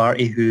mentioned Keith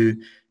Varty, who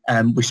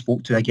we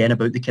spoke to again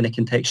about the kind of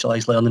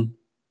contextualised learning.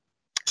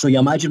 So you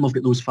imagine we've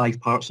got those 5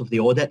 parts of the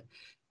audit,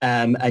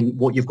 and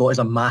what you've got is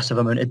a massive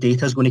amount of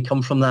data is going to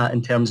come from that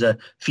in terms of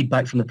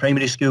feedback from the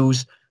primary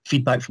schools,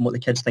 feedback from what the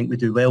kids think we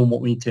do well and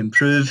what we need to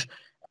improve,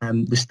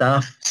 the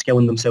staff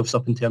skilling themselves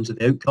up in terms of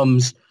the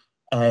outcomes,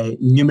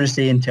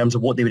 numeracy in terms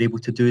of what they were able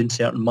to do in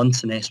certain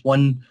months in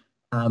S1,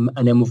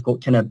 and then we've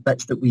got kind of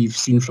bits that we've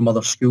seen from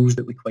other schools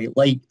that we quite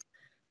liked.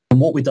 And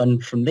what we've done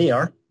from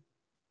there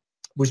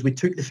was we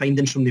took the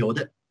findings from the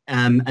audit,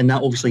 and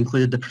that obviously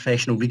included the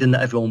professional reading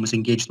that everyone was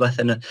engaged with.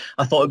 And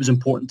I thought it was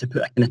important to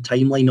put a kind of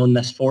timeline on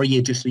this for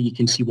you, just so you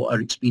can see what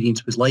our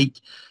experience was like.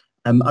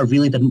 I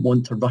really didn't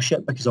want to rush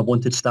it because I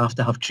wanted staff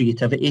to have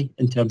creativity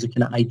in terms of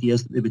kind of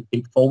ideas that they would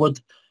take forward.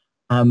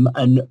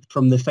 And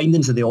from the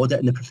findings of the audit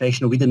and the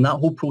professional reading, that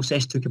whole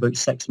process took about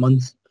 6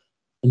 months.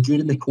 And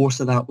during the course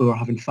of that, we were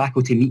having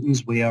faculty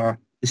meetings where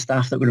the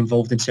staff that were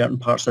involved in certain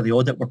parts of the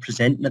audit were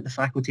presenting at the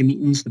faculty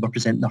meetings. They were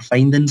presenting their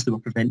findings. They were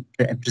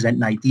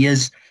presenting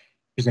ideas,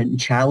 presenting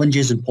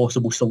challenges and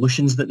possible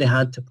solutions that they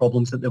had to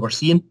problems that they were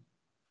seeing.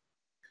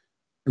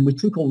 And we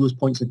took all those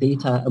points of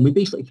data and we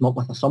basically came up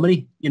with a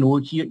summary. You know,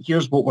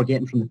 here's what we're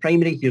getting from the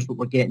primary. Here's what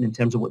we're getting in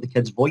terms of what the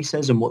kids' voice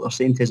is and what they're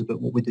saying to us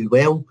about what we do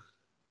well.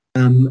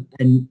 And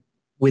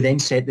we then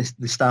set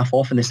the staff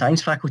off in the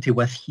science faculty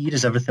with, here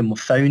is everything we've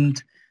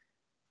found.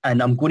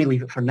 And I'm going to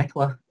leave it for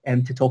Nicola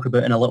to talk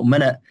about in a little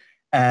minute.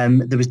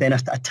 There was then a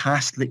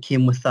task that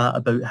came with that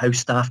about how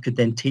staff could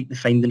then take the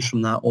findings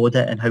from that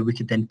audit and how we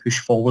could then push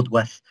forward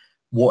with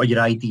what are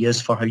your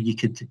ideas for how you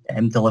could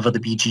deliver the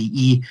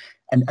BGE.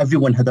 And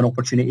everyone had an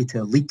opportunity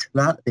to lead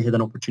that. They had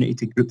an opportunity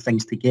to group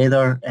things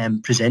together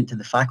and present to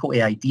the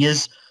faculty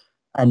ideas.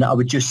 And I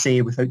would just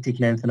say, without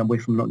taking anything away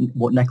from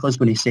what Nicola's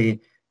going to say,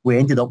 we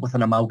ended up with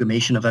an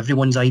amalgamation of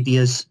everyone's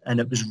ideas,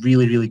 and it was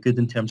really, really good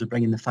in terms of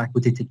bringing the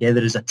faculty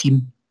together as a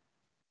team.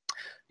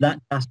 That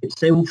task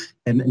itself,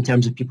 in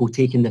terms of people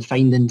taking the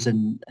findings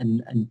and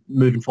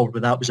moving forward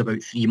with that, was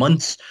about 3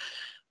 months.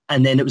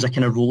 And then it was a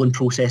kind of rolling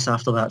process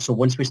after that. So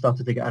once we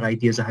started to get our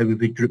ideas of how we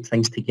would group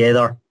things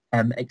together,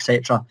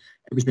 etc.,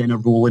 it was then a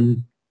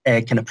rolling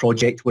kind of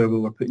project where we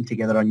were putting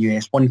together a new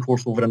S1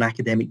 course over an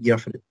academic year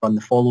for it to run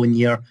the following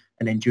year.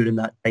 And then during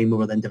that time, we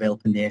were then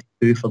developing the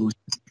S2 for those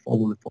to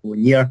follow the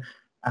following year,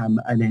 and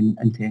then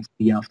into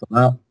S3 after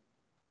that.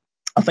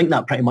 I think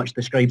that pretty much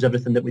describes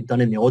everything that we've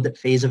done in the audit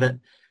phase of it.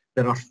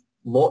 There are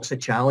lots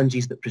of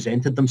challenges that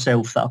presented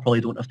themselves that I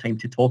probably don't have time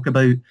to talk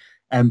about.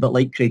 But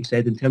like Craig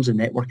said, in terms of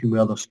networking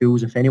with other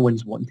schools, if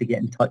anyone's wanting to get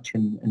in touch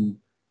and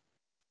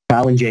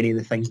challenge any of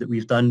the things that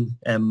we've done,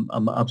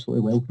 I'm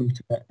absolutely welcome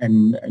to it.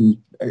 And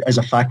as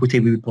a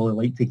faculty, we would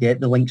probably like to get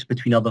the links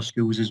between other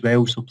schools as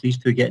well. So please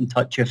do get in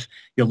touch if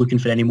you're looking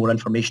for any more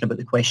information about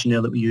the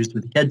questionnaire that we used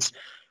with the kids,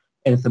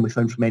 anything we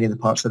found from any of the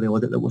parts of the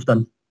audit that we've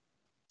done.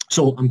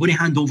 So I'm going to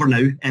hand over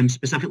now,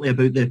 specifically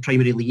about the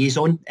primary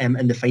liaison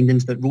and the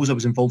findings that Rosa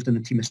was involved in,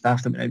 the team of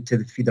staff that went out to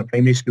the feeder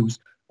primary schools.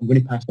 I'm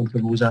going to pass on to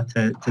Rosa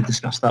to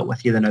discuss that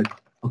with you now.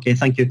 Okay,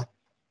 thank you.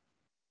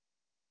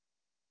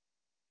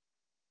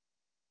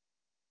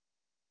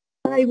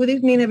 Hi, good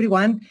evening,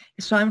 everyone.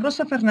 So I'm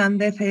Rosa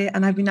Fernandez,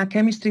 and I've been a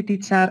chemistry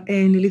teacher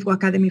in Linlithgow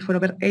Academy for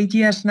over 8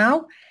 years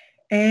now.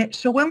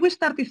 So when we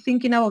started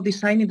thinking about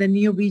designing the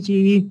new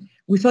BGE,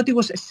 we thought it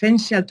was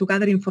essential to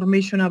gather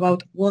information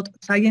about what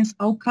science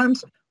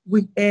outcomes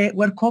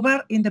were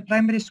covered in the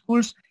primary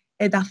schools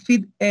that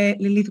feed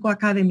Linlithgow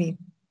Academy.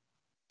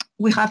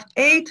 We have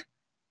 8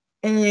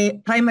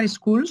 primary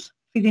schools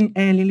feeding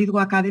Linlithgow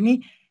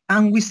Academy,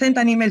 and we sent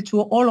an email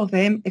to all of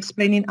them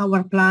explaining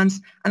our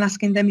plans and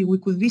asking them if we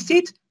could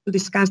visit to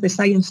discuss the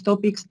science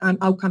topics and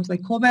outcomes they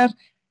cover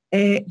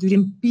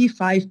during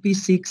P5,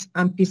 P6,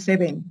 and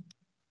P7.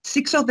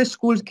 6 of the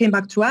schools came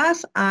back to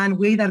us, and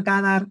we either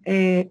gathered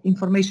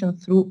information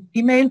through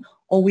email,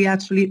 or we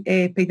actually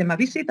paid them a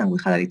visit and we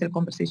had a little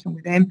conversation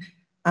with them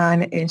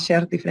and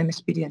shared different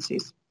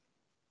experiences.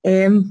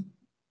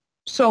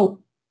 So,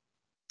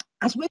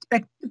 as we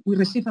expected, we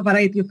received a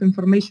variety of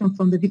information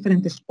from the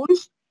different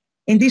schools.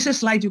 In this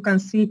slide, you can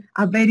see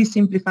a very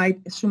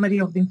simplified summary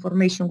of the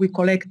information we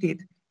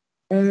collected.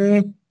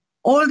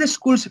 All the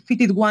schools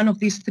fitted one of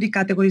these 3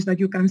 categories that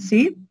you can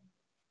see.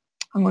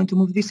 I'm going to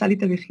move this a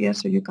little bit here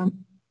so you can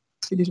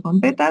see this one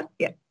better.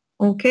 Yeah,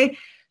 okay.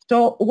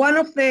 So one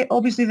of the,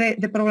 obviously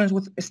the problems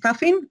with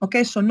staffing,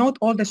 okay, so not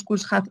all the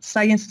schools had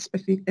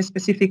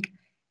science-specific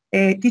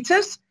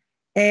teachers.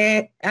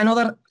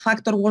 Another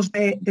factor was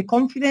the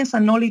confidence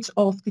and knowledge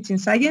of teaching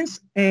science,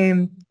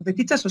 the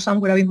teachers, so some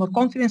were a bit more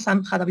confident,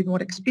 some had a bit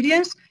more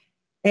experience.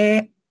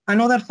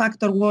 Another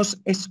factor was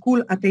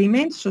school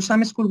attainment, so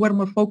some schools were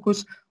more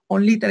focused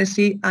on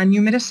literacy and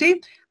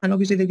numeracy, and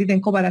obviously they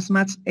didn't cover as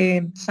much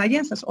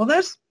science as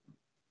others.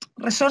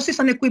 Resources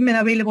and equipment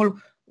available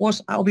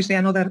was obviously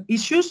another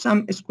issue.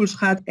 Some schools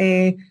had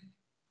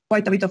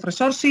quite a bit of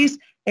resources.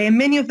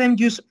 Many of them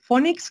used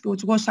phonics,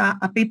 which was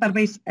a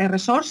paper-based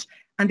resource,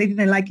 and they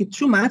didn't like it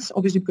too much,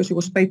 obviously because it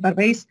was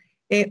paper-based.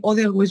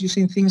 Others was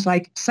using things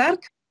like CERC.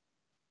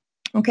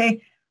 Okay,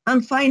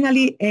 and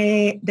finally,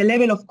 the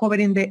level of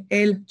covering the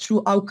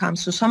L2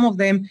 outcomes. So some of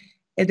them,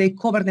 they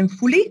covered them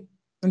fully,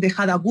 and they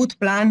had a good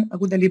plan, a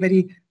good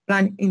delivery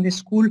plan in the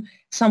school.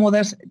 Some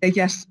others, they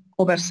just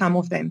cover some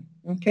of them.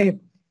 Okay.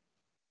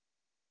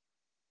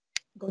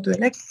 Go to the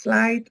next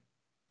slide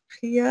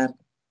here.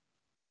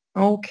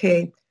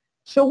 Okay.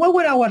 So what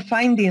were our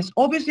findings?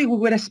 Obviously, we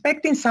were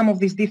expecting some of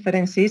these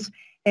differences,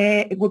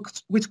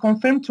 which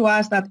confirmed to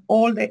us that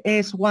all the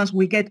S1s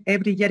we get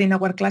every year in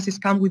our classes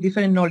come with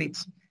different knowledge.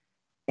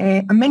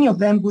 And many of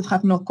them would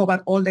have not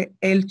covered all the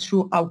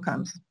L2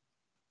 outcomes.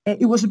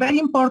 It was very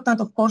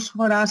important, of course,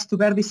 for us to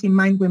bear this in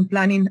mind when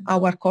planning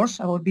our course,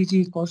 our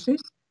BGE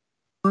courses.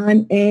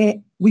 And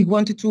we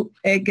wanted to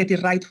get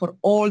it right for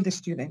all the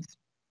students,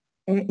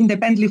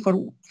 independently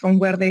from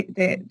where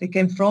they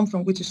came from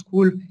which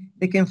school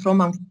they came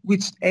from, and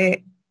which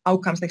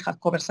outcomes they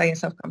have covered,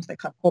 science outcomes they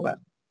have covered.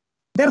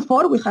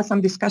 Therefore, we had some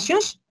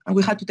discussions, and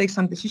we had to take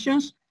some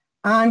decisions,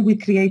 and we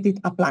created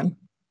a plan.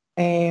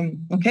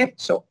 Okay,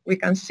 so we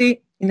can see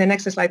in the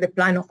next slide the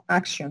plan of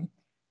action.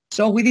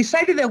 So we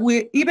decided that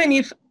even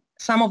if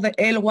some of the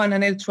L1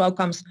 and L2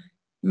 outcomes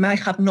might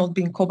have not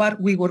been covered,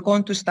 we were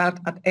going to start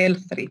at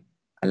L3,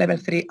 level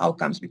 3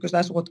 outcomes, because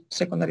that's what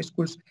secondary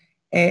schools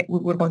we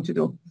were going to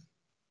do.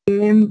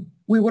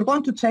 We were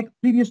going to check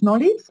previous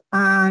knowledge,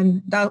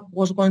 and that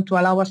was going to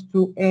allow us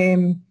to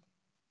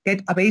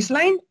get a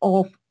baseline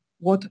of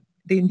what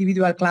the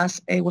individual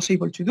class was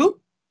able to do.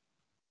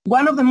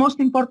 One of the most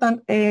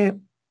important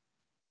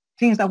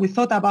things that we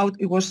thought about,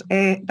 it was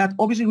that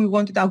obviously we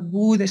wanted a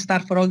good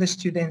start for all the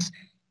students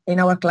in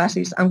our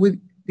classes, and we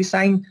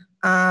designed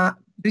a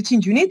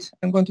bridging unit.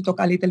 I'm going to talk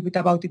a little bit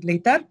about it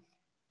later.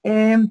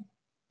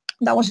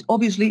 That was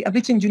obviously a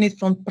bridging unit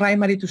from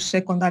primary to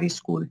secondary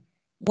school.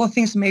 What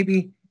things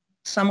maybe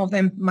some of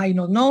them might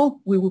not know,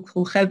 we would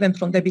help them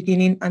from the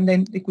beginning, and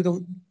then they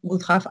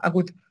would have a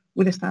good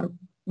start.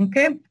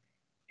 Okay.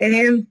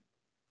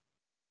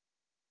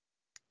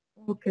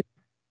 Okay.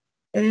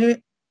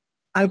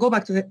 I'll go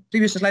back to the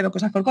previous slide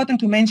because I've forgotten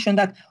to mention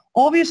that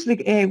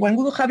obviously when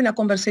we were having a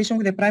conversation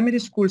with the primary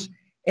schools,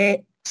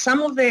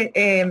 some of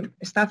the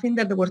staff in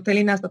there, they were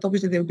telling us that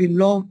obviously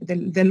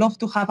they love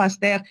to have us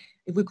there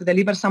if we could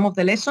deliver some of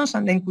the lessons,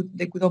 and then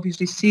they could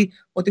obviously see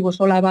what it was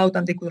all about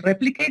and they could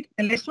replicate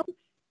the lesson.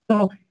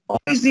 So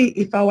obviously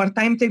if our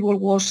timetable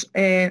was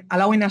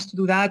allowing us to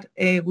do that,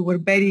 we were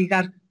very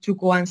eager to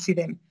go and see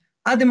them.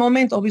 At the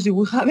moment, obviously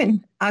we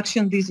haven't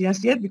actioned this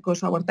just yet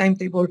because our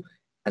timetable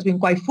has been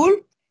quite full,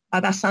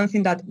 but that's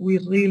something that we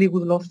really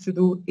would love to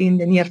do in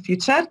the near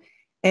future.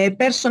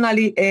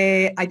 Personally,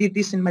 I did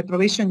this in my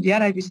probation year.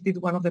 I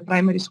visited one of the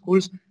primary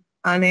schools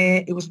and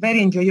it was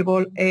very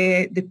enjoyable.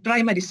 The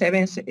primary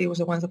sevens, it was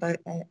the ones that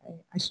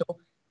I saw.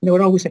 They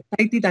were always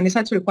excited, and it's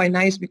actually quite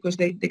nice because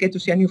they get to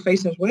see a new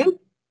face as well.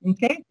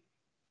 Okay.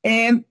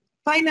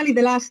 Finally,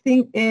 the last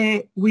thing,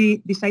 we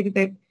decided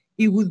that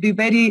it would be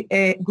very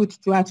good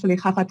to actually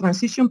have a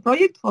transition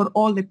project for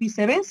all the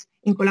P7s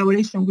in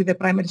collaboration with the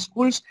primary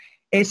schools.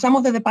 Some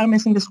of the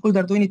departments in the school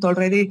are doing it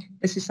already.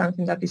 This is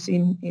something that is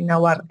in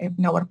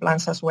our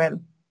plans as well.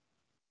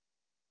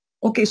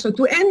 Okay, so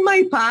to end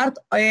my part,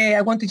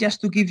 I wanted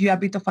just to give you a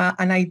bit of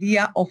an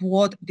idea of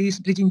what this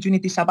bridging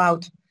unit is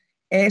about.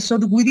 So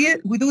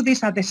we do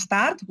this at the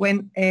start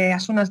when,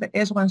 as soon as the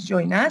S1s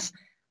join us,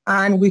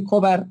 and we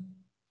cover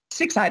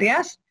 6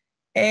 areas.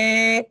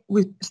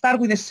 We start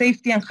with the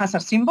safety and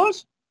hazard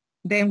symbols.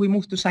 Then we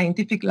move to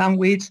scientific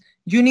language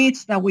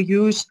units that we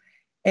use.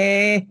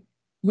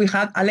 We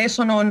have a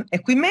lesson on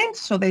equipment,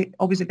 so they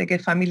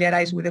get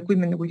familiarized with the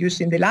equipment we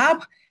use in the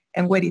lab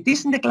and where it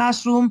is in the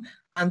classroom,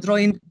 and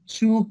drawing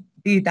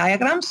 2D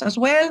diagrams as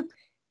well.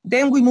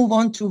 Then we move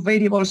on to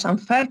variables and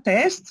fair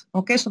tests.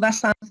 Okay, so that's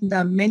something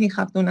that many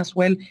have done as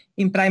well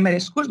in primary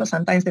schools, but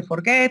sometimes they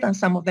forget, and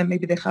some of them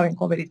maybe they haven't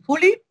covered it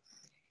fully.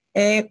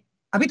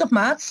 A bit of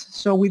maths,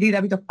 so we did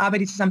a bit of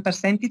averages and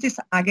percentages.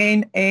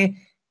 Again,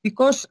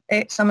 because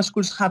some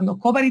schools have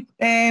not covered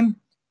it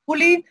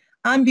fully,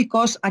 and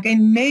because,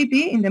 again,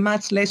 maybe in the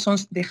maths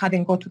lessons, they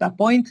hadn't got to that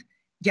point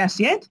just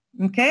yet,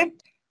 okay?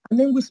 And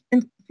then we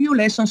spent a few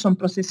lessons on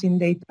processing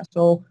data,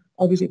 so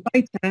obviously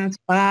pie charts,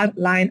 bar,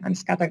 line, and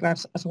scatter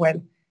graphs as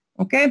well,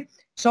 okay?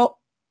 So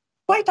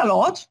quite a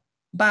lot,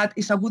 but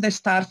it's a good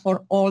start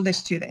for all the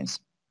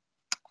students.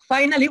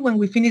 Finally, when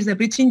we finish the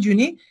bridging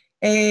unit,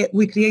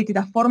 we created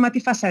a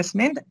formative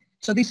assessment.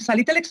 So this is a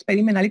little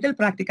experiment, a little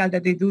practical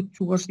that they do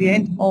towards the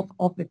end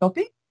of the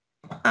topic.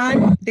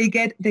 And they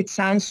get the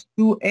chance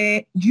to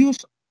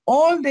use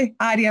all the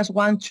areas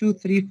 1, 2,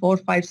 3, 4,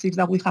 5, 6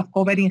 that we have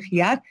covered in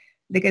here.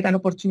 They get an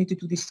opportunity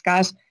to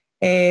discuss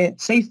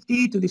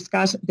safety, to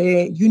discuss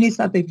the units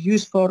that they've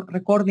used for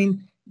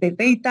recording the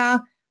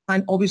data,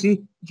 and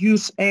obviously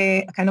use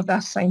kind of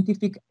that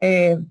scientific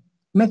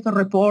method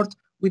report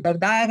with their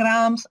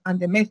diagrams and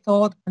the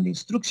method and the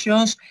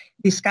instructions,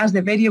 discuss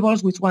the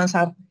variables, which ones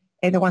are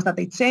the ones that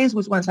they change,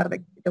 which ones are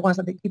the ones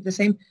that they keep the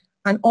same.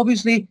 And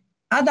obviously,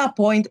 at that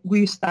point,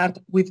 we start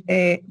with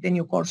the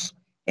new course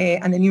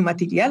and the new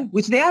material,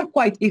 which they are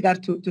quite eager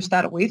to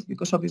start with,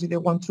 because obviously they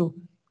want to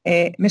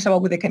mess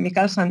about with the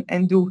chemicals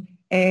and do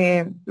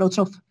lots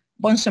of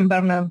Bunsen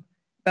burner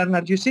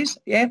uses.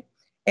 Yeah,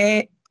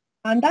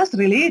 and that's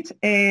really it.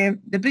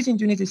 The bridging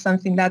unit is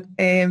something that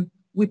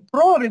we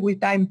probably with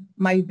time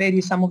might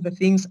vary some of the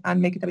things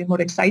and make it a bit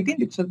more exciting,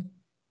 because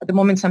at the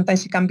moment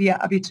sometimes it can be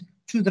a bit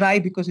too dry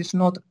because it's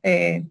not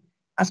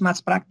as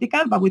much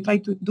practical, but we try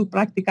to do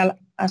practical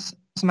as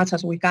much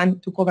as we can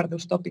to cover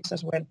those topics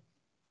as well.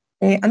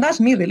 And that's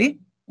me, really.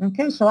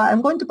 Okay, so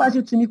I'm going to pass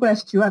you to Nicola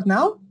Stewart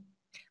now.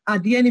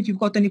 At the end, if you've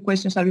got any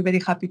questions, I'll be very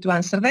happy to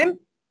answer them.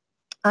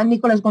 And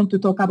Nicola is going to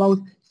talk about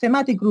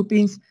thematic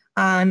groupings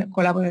and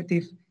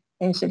collaborative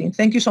sharing.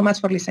 Thank you so much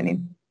for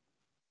listening.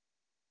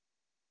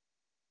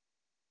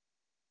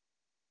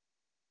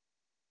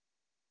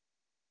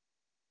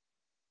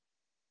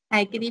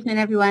 Hi, good evening,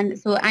 everyone.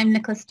 So I'm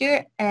Nicola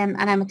Stewart, and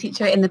I'm a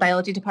teacher in the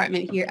biology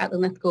department here at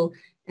Linlithgow.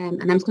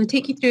 And I'm just going to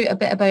take you through a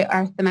bit about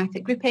our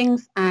thematic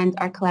groupings and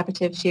our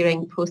collaborative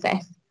sharing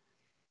process.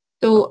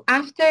 So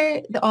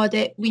after the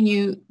audit, we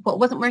knew what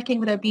wasn't working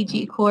with our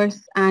BGE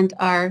course and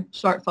our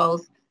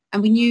shortfalls.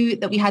 And we knew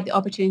that we had the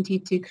opportunity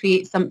to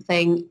create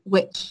something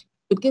which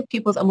would give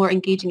pupils a more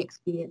engaging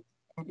experience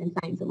in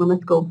science at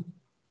Linlithgow.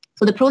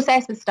 So the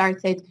process was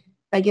started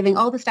by giving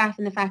all the staff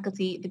and the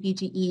faculty the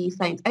BGE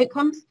science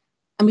outcomes.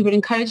 And we were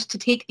encouraged to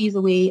take these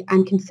away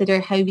and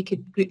consider how we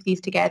could group these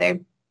together.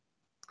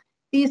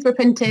 These were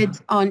printed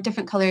on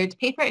different coloured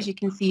paper, as you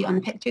can see on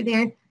the picture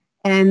there,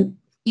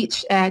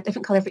 each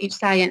different colour for each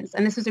science.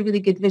 And this was a really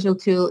good visual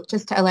tool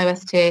just to allow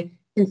us to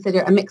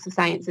consider a mix of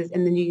sciences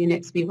in the new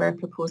units we were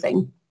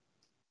proposing.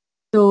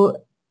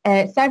 So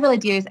several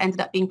ideas ended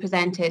up being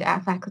presented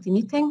at a faculty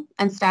meeting,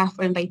 and staff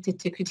were invited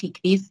to critique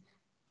these.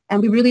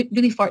 And we were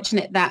really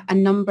fortunate that a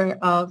number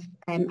of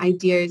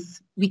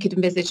ideas we could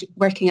envisage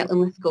working at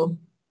Linlithgow.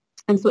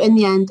 And so in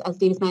the end, as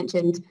Davis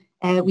mentioned,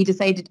 we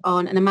decided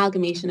on an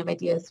amalgamation of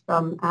ideas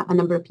from a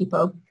number of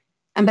people.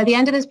 And by the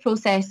end of this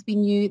process, we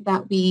knew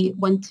that we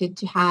wanted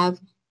to have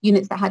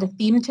units that had a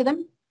theme to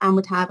them and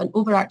would have an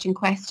overarching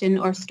question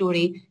or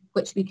story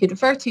which we could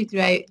refer to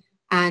throughout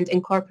and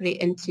incorporate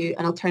into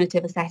an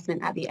alternative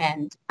assessment at the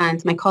end.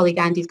 And my colleague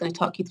Andy is going to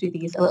talk you through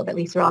these a little bit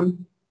later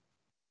on.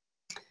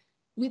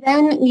 We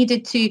then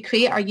needed to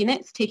create our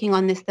units taking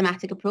on this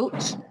thematic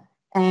approach.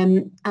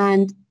 And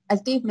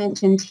as Dave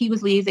mentioned, he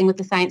was liaising with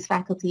the science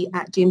faculty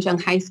at James Young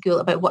High School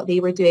about what they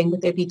were doing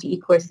with their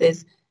BGE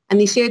courses. And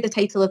they shared the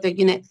title of their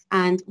units,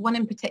 and one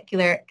in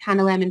particular,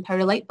 Can a Lemon Power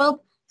a Light Bulb,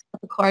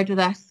 struck a chord with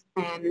us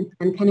and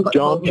kind of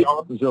got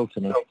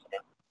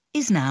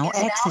is now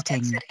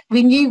exiting.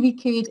 We knew we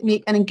could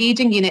make an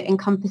engaging unit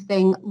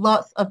encompassing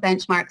lots of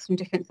benchmarks from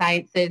different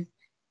sciences,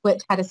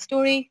 which had a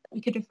story that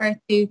we could refer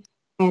to,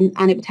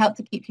 and it would help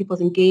to keep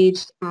pupils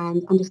engaged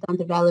and understand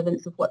the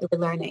relevance of what they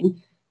were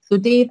learning. So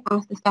Dave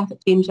asked the staff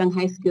at James Young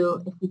High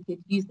School if we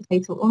could use the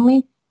title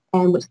only,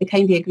 which they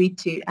kindly agreed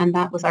to, and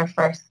that was our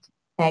first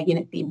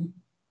unit theme.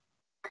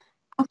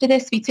 After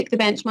this, we took the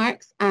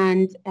benchmarks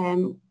and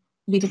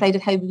we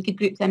decided how we could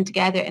group them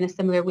together in a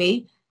similar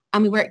way,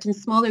 and we worked in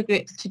smaller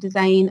groups to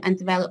design and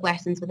develop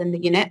lessons within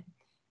the unit.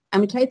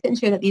 And we tried to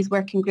ensure that these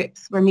working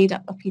groups were made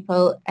up of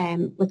people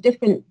with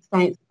different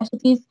science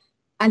specialties,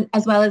 and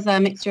as well as a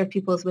mixture of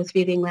pupils with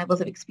varying levels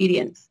of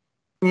experience.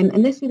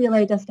 And this really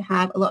allowed us to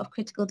have a lot of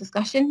critical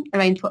discussion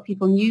around what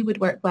people knew would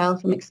work well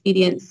from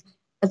experience,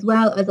 as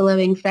well as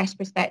allowing fresh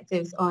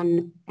perspectives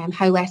on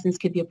how lessons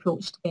could be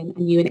approached in a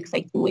new and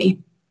exciting way.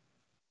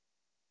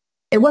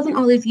 It wasn't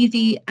always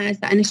easy as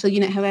the initial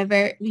unit,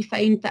 however. We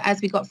found that as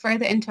we got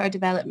further into our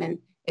development,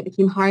 it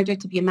became harder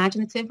to be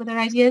imaginative with our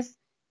ideas.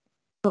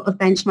 The sort of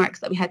benchmarks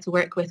that we had to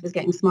work with was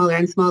getting smaller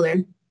and smaller.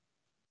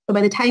 So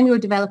by the time we were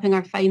developing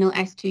our final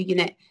S2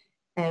 unit,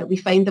 we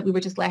found that we were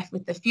just left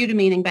with the few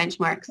remaining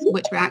benchmarks,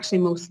 which were actually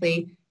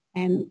mostly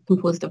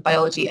composed of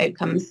biology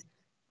outcomes.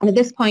 And at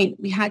this point,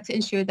 we had to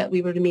ensure that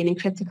we were remaining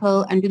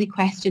critical and really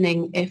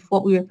questioning if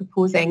what we were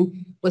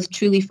proposing was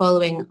truly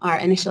following our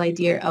initial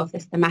idea of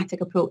this thematic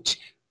approach,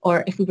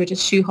 or if we were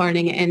just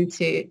shoehorning it in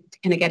to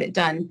kind of get it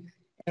done.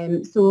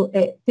 So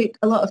it took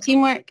a lot of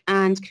teamwork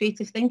and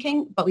creative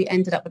thinking, but we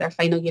ended up with our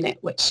final unit,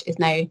 which is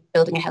now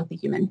Building a Healthy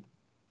Human.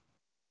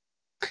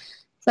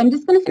 So I'm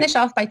just going to finish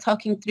off by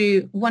talking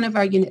through one of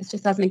our units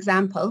just as an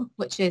example,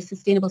 which is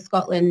Sustainable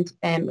Scotland,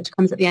 which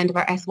comes at the end of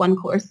our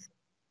S1 course.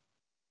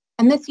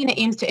 And this unit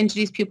aims to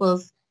introduce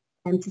pupils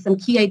to some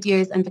key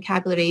ideas and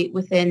vocabulary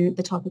within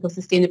the topic of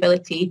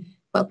sustainability,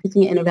 while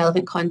putting it in a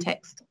relevant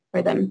context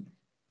for them.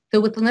 So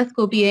with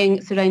Linlithgow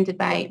being surrounded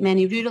by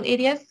many rural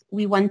areas,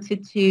 we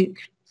wanted to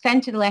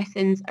centre the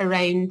lessons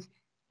around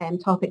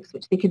topics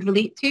which they could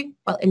relate to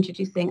while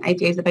introducing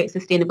ideas about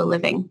sustainable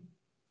living.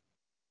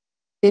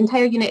 The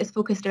entire unit is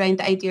focused around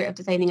the idea of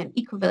designing an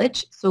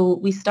eco-village. So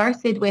we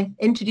started with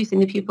introducing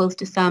the pupils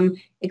to some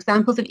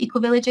examples of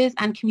eco-villages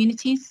and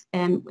communities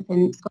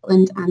within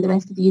Scotland and the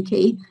rest of the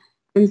UK,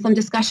 and some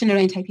discussion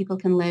around how people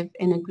can live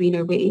in a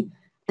greener way.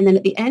 And then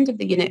at the end of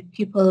the unit,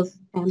 pupils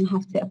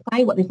have to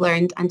apply what they've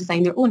learned and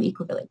design their own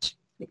eco-village.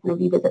 We kind of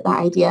revisit that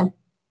idea.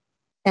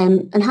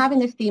 And having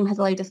this theme has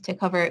allowed us to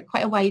cover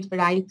quite a wide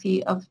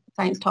variety of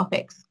science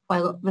topics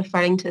while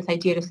referring to this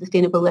idea of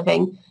sustainable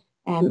living.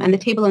 And the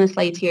table on the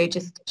slide here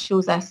just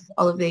shows us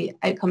all of the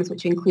outcomes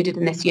which are included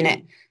in this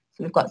unit.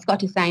 So we've got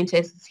Scottish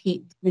scientists,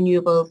 heat,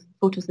 renewables,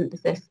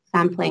 photosynthesis,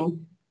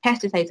 sampling,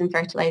 pesticides and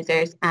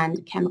fertilisers,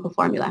 and chemical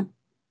formula.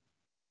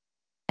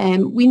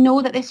 We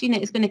know that this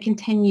unit is going to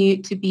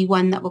continue to be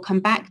one that we'll come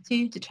back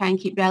to try and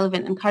keep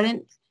relevant and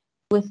current,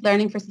 with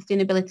learning for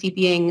sustainability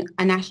being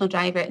a national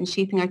driver in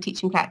shaping our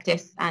teaching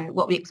practice and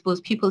what we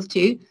expose pupils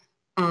to,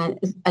 and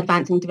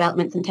advancing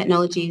developments and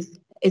technologies.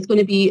 It's going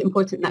to be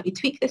important that we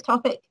tweak this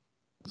topic,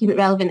 keep it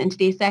relevant in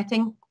today's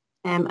setting,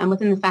 and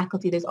within the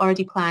faculty there's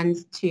already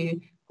plans to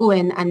go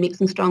in and make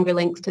some stronger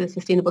links to the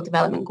Sustainable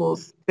Development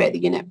Goals throughout the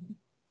unit.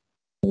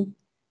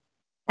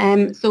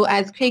 So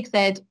as Craig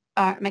said,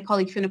 my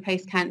colleague Fiona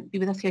Price can't be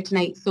with us here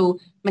tonight, so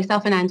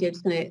myself and Andy are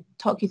just going to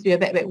talk you through a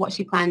bit about what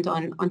she planned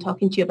on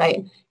talking to you about,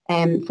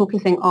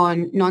 focusing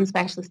on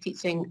non-specialist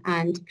teaching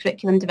and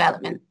curriculum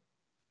development.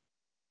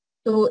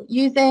 So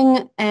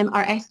using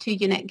our S2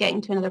 unit,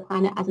 Getting to Another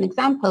Planet, as an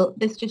example,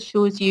 this just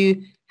shows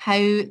you how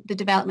the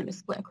development is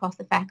split across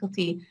the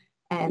faculty.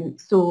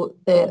 So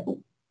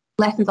the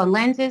lessons on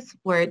lenses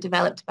were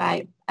developed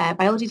by a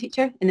biology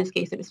teacher, in this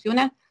case it was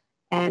Fiona.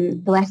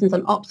 The lessons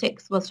on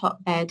optics was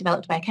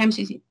developed by a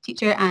chemistry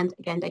teacher, and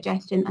again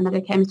digestion,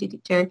 another chemistry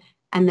teacher,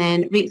 and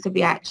then rates of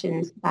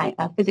reactions by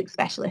a physics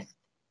specialist.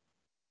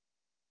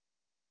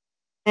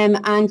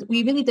 And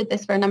we really did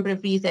this for a number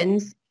of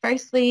reasons.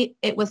 Firstly,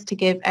 it was to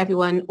give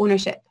everyone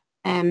ownership.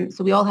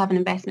 So we all have an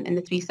investment in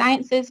the three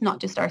sciences, not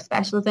just our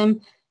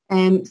specialism.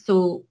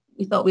 So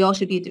we thought we all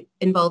should be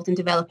involved in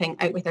developing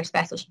out with our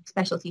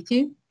specialty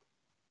too.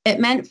 It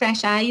meant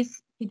fresh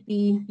eyes could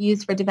be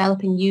used for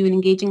developing new and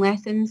engaging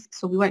lessons.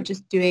 So we weren't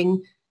just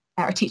doing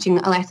or teaching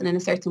a lesson in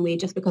a certain way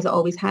just because it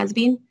always has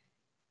been.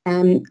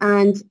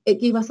 And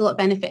it gave us a lot of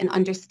benefit in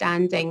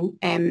understanding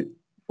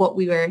what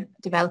we were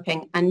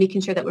developing and making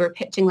sure that we were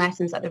pitching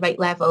lessons at the right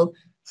level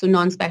so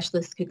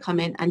non-specialists could come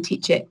in and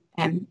teach it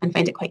and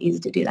find it quite easy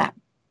to do that.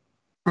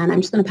 And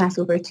I'm just going to pass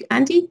over to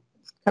Andy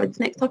to cover this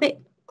next topic.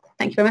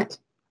 Thank you very much.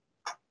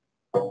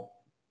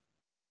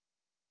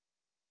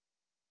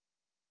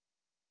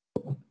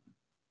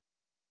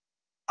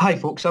 Hi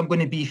folks, I'm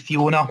going to be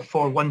Fiona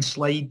for one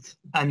slide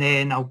and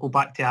then I'll go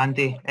back to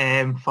Andy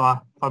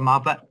for my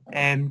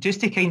bit.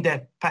 Just to kind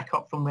of pick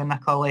up from where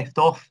Nicola left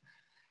off,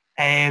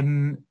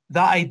 that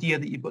idea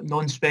that you've got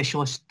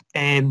non-specialist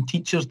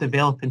teachers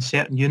developing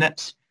certain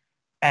units,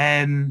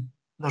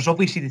 there's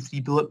obviously the 3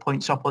 bullet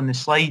points up on the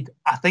slide.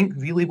 I think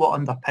really what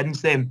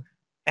underpins them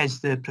is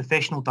the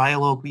professional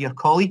dialogue with your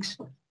colleagues.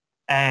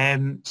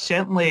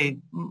 Certainly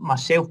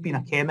myself being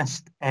a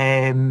chemist,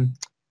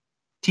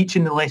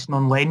 teaching the lesson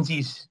on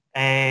lenses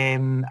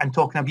and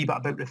talking a wee bit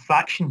about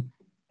refraction.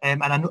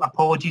 And I know,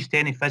 apologies to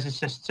any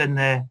physicists in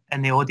the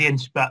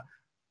audience, but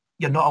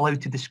you're not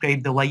allowed to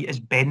describe the light as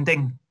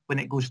bending when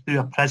it goes through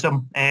a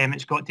prism.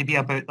 It's got to be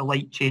about the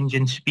light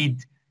changing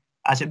speed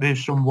as it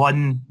moves from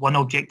one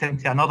object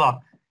into another.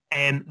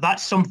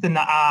 That's something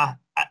that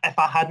if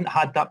I hadn't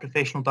had that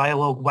professional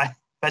dialogue with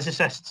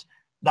physicists,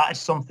 that is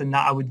something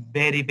that I would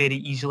very, very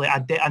easily,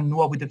 I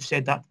know I would have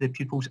said that to the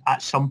pupils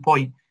at some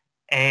point.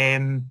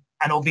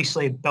 And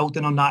obviously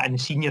building on that in the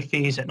senior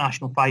phase at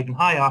National 5 and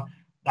higher,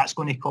 that's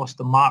going to cost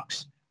them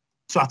marks.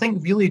 So I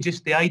think really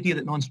just the idea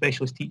that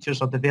non-specialist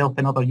teachers are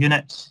developing other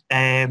units,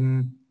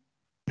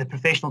 the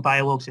professional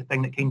dialogue is the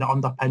thing that kind of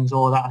underpins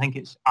all of that. I think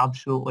it's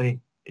absolutely,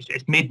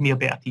 it's made me a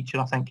better teacher,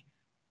 I think.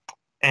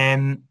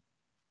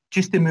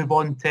 Just to move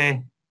on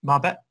to my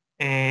bit,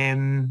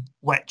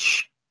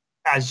 which,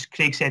 as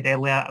Craig said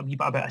earlier, a wee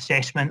bit about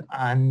assessment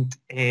and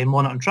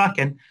monitoring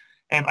tracking.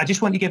 I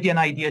just want to give you an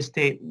idea as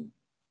to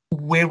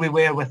where we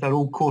were with our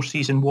old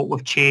courses and what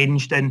we've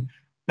changed and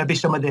maybe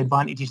some of the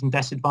advantages and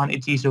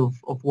disadvantages of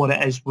what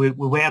it is we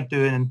were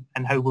doing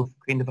and how we've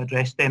kind of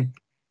addressed them.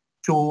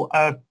 So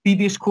our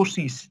previous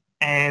courses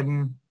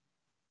the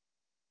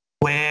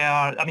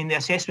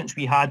assessments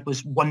we had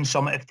was one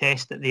summative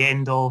test at the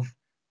end of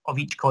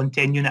each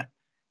content unit.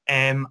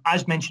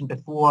 As mentioned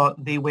before,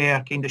 they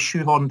were kind of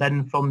shoehorned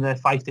in from the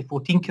 5 to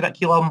 14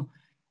 curriculum.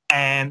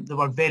 They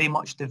were very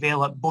much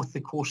developed, both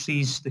the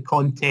courses, the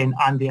content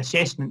and the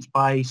assessments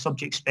by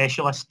subject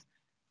specialists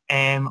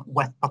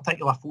with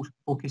particular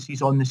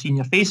focuses on the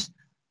senior phase.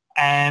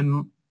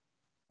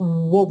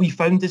 What we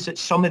found is that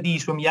some of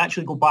these, when we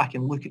actually go back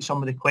and look at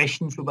some of the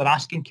questions we were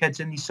asking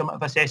kids in these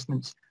summative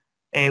assessments,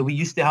 we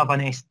used to have an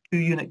S2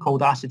 unit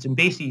called Acids and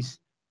Bases,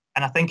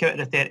 and I think out of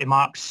the 30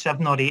 marks,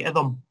 7 or 8 of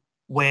them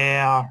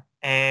were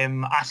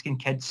asking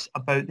kids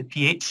about the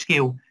pH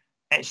scale.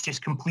 It's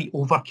just complete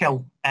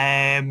overkill.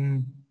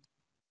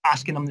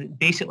 Asking them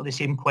basically the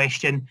same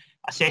question,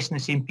 assessing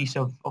the same piece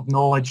of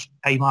knowledge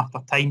time after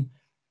time.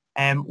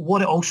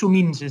 What it also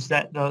means is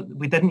that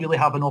we didn't really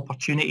have an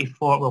opportunity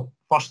for, well,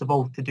 first of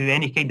all, to do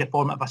any kind of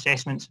formative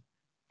assessments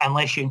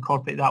unless you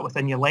incorporate that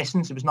within your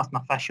lessons. There was nothing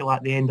official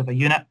at the end of a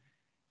unit.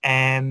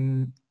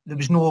 There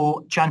was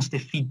no chance to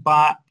feed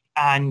back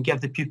and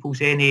give the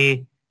pupils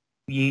any,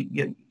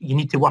 you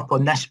need to work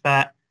on this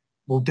bit,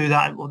 we'll do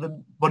that.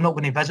 We're not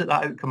going to visit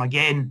that outcome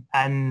again,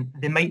 and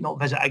they might not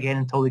visit again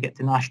until they get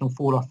to National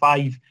 4 or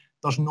 5.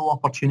 There's no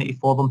opportunity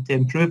for them to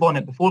improve on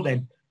it before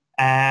then.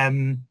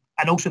 And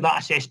also that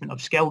assessment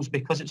of skills,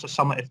 because it's a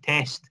summative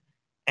test,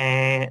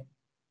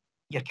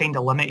 you're kind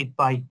of limited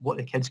by what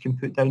the kids can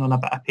put down on a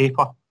bit of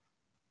paper.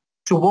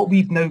 So what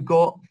we've now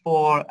got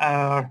for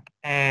our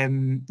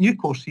new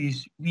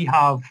courses, we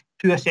have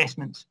 2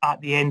 assessments at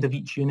the end of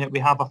each unit. We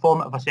have a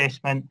formative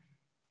assessment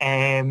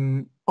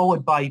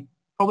followed by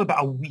probably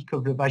about a week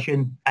of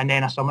revision and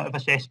then a summative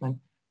assessment,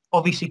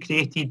 obviously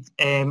created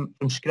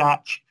from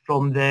scratch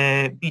from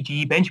the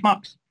BGE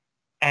benchmarks.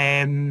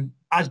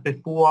 As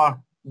before,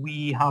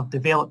 we have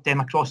developed them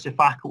across the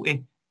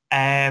faculty,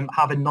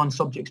 having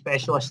non-subject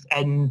specialists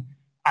in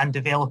and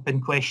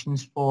developing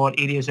questions for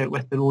areas out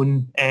with their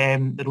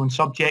own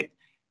subject,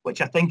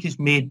 which I think has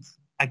made,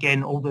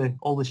 again, all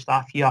the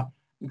staff here,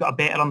 we've got a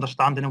better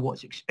understanding of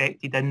what's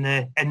expected in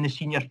the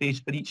senior phase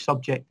for each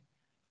subject.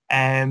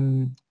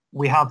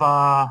 We have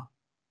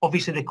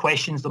obviously the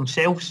questions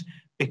themselves,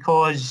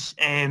 because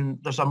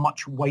there's a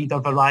much wider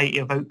variety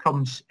of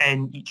outcomes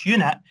in each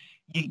unit.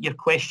 Your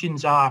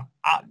questions are,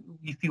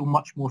 you feel,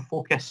 much more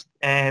focused.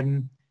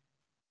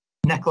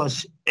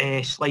 Nicola's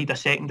slide a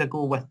second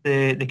ago with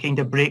the kind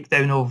of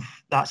breakdown of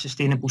that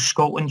Sustainable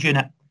Scotland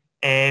unit,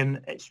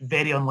 it's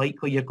very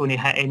unlikely you're going to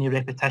hit any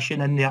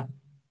repetition in there.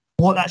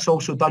 What that's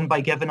also done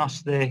by giving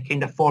us the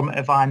kind of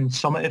formative and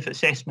summative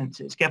assessments,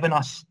 it's given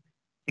us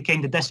the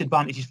kind of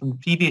disadvantages from the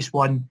previous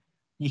one.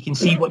 You can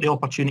see what the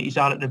opportunities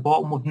are at the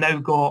bottom. We've now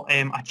got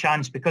a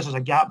chance, because there's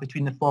a gap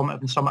between the formative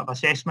and summative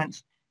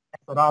assessments. If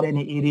there are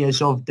any areas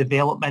of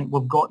development,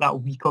 we've got that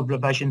week of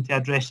revision to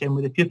address them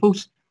with the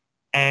pupils.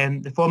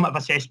 The formative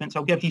assessments,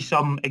 I'll give you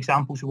some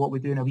examples of what we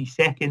do in a wee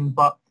second,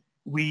 but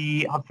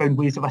we have found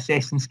ways of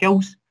assessing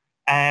skills.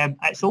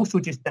 It's also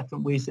just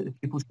different ways that the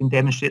pupils can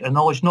demonstrate their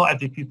knowledge. Not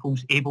every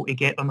pupil's able to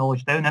get their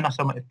knowledge down in a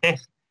summative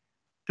test.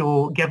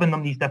 So giving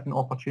them these different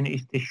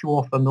opportunities to show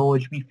off their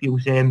knowledge, we feel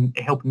is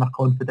helping their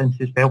confidence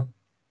as well.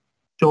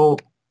 So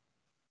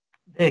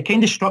the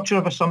kind of structure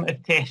of a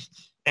summative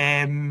test,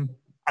 I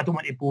don't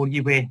want to bore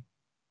you with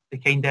the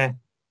kind of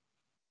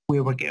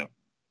where we're getting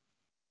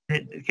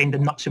the kind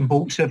of nuts and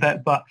bolts of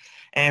it, but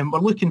we're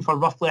looking for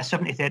roughly a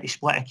 70-30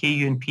 split of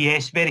KU and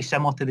PS, very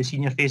similar to the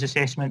senior phase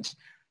assessments.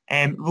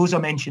 Rosa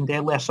mentioned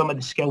earlier some of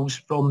the skills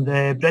from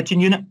the bridging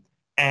unit.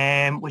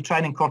 We try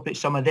and incorporate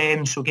some of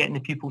them, so getting the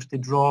pupils to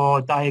draw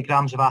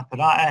diagrams of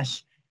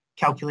apparatus,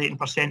 calculating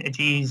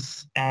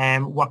percentages,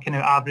 working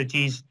out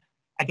averages.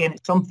 Again,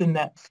 it's something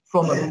that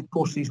from our own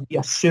courses we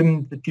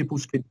assumed the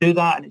pupils could do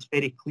that, and it's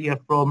very clear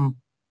from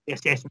the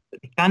assessment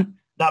that they can.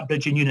 That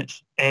bridging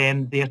unit's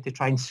there to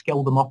try and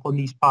skill them up on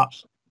these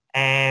parts,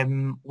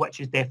 which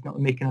is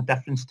definitely making a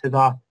difference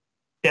to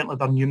certainly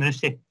their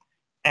numeracy.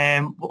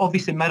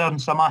 Obviously mirroring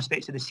some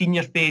aspects of the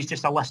senior phase,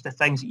 just a list of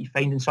things that you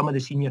find in some of the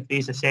senior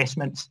phase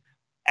assessments.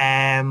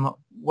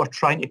 We're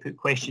trying to put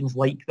questions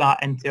like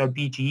that into our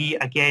BGE,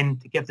 again,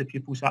 to give the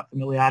pupils that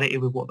familiarity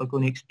with what they're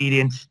going to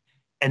experience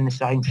in the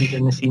sciences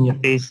in the senior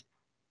phase.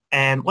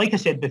 Like I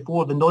said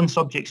before, the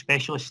non-subject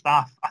specialist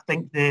staff, I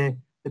think the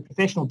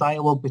professional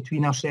dialogue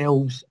between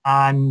ourselves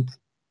and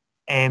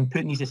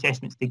putting these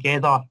assessments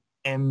together,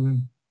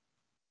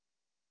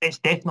 it's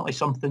definitely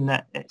something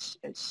that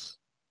it's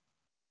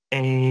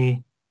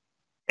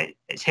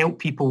helped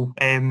people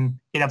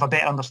have a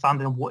better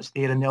understanding of what's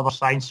there in the other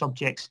science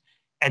subjects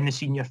in the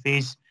senior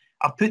phase.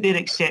 I've put there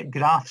accept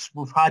graphs.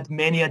 We've had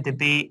many a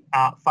debate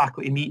at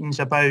faculty meetings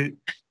about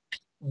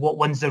what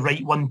one's the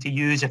right one to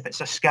use, if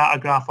it's a scatter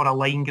graph or a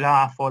line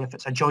graph, or if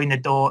it's a join the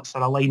dots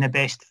or a line of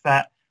best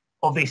fit.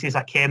 Obviously, as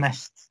a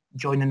chemist,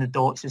 joining the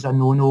dots is a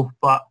no-no,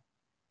 but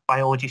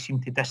biology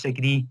seem to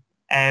disagree.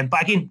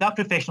 But again, that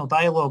professional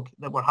dialogue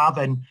that we're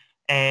having,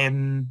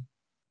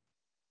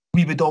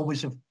 we would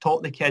always have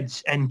taught the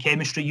kids in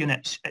chemistry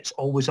units, it's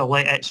always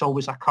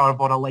a curve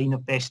or a line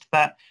of best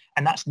fit,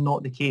 and that's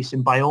not the case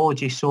in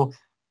biology. So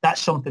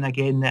that's something,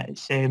 again, that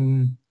it's,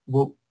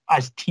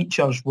 as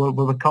teachers, we're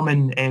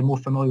becoming more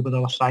familiar with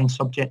our science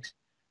subjects.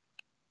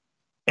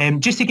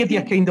 Just to give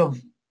you a kind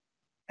of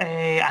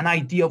an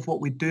idea of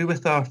what we do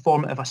with our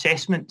formative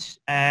assessments,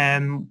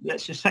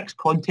 it's the 6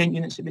 content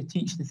units that we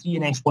teach, the 3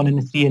 in S1 and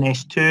the 3 in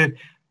S2.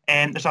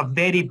 There's a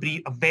very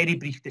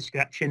brief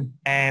description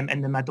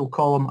in the middle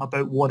column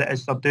about what it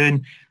is they're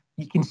doing.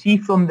 You can see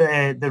from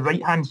the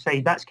right-hand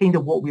side, that's kind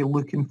of what we're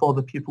looking for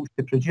the pupils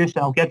to produce,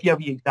 and I'll give you a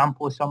wee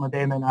example of some of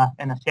them in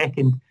a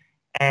second.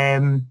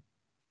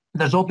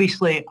 There's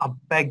obviously a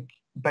big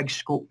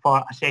scope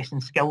for assessing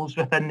skills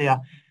within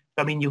there.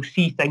 I mean, you'll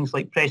see things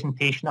like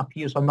presentation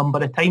appears a number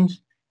of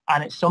times,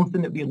 and it's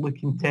something that we're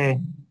looking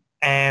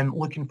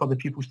for the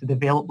pupils to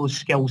develop those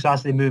skills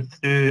as they move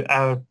through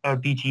our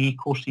BGE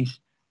courses.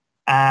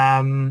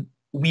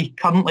 We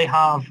currently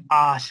have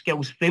a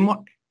skills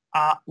framework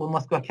at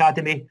Linlithgow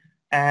Academy,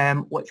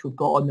 which we've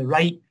got on the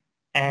right.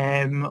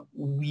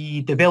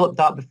 We developed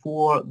that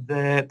before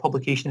the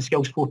publication of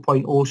Skills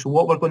 4.0, so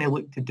what we're going to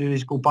look to do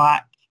is go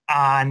back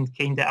and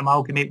kind of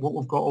amalgamate what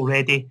we've got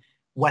already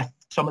with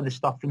some of the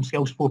stuff from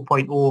Skills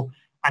 4.0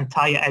 and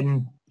tie it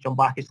in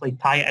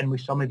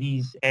with some of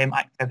these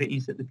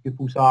activities that the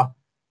pupils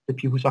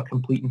are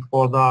completing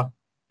for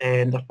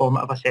their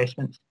formative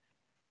assessments.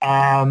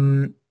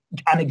 An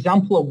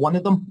example of one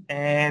of them,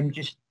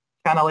 just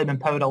can I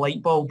empower a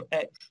light bulb?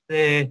 It's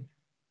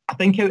I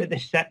think out of the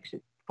 6,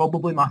 it's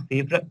probably my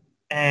favourite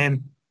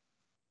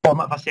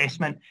formative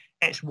assessment.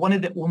 It's one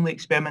of the only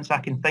experiments I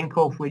can think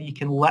of where you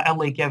can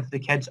literally give the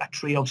kids a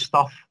tray of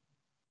stuff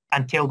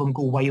and tell them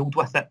go wild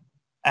with it.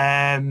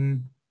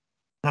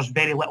 There's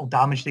very little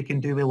damage they can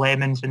do with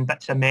lemons and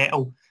bits of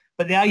metal,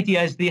 but the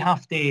idea is they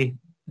have to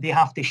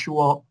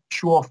show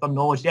off their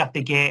knowledge. They have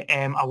to get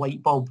a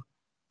light bulb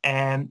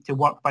to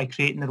work by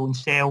creating their own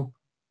cell,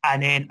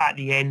 and then at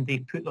the end they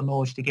put their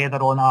knowledge together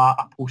on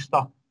a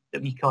poster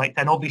that we collect.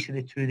 And obviously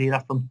the 2 there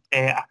are from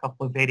a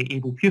couple of very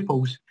able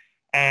pupils,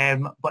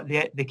 but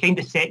the kind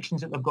of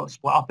sections that they've got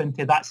split up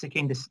into, that's the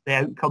kind of the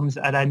outcomes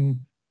that are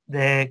in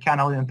the Can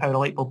I empower a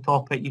light bulb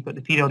topic. You've got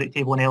the periodic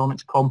table and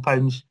elements,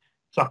 compounds,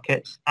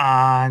 circuits,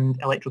 and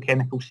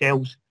electrochemical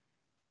cells.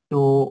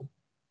 So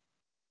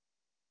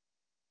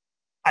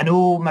I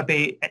know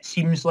maybe it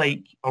seems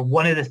like, or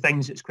one of the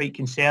things that's quite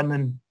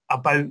concerning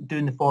about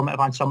doing the formative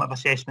and summative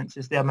assessments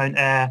is the amount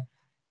of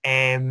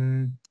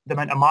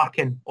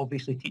marking.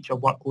 Obviously, teacher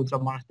workloads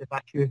are a massive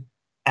issue.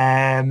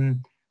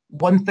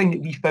 One thing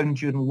that we found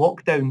during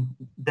lockdown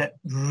that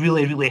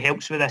really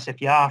helps with this,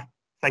 if you are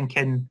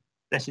thinking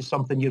this is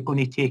something you're going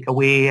to take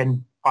away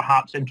and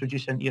perhaps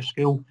introduce into your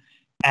school,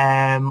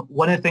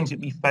 one of the things that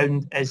we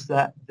found is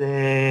that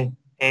the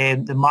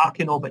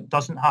marking of it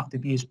doesn't have to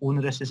be as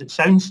onerous as it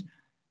sounds.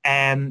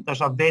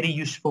 There's a very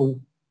useful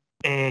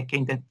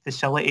kind of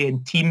facility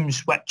in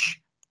Teams,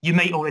 which you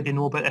might already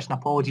know about this, and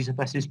apologies if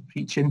this is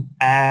preaching,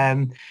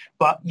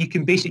 but you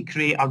can basically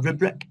create a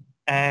rubric,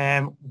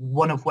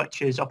 one of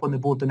which is up on the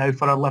board now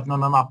for our Living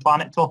on Our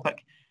Planet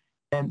topic.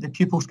 The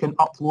pupils can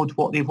upload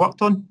what they've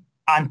worked on,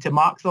 And to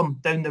mark them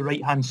down the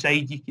right-hand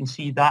side, you can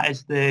see that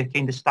is the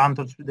kind of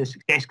standards, the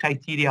success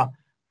criteria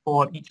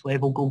for each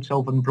level, gold,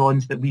 silver and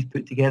bronze, that we've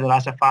put together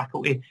as a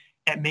faculty.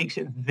 It makes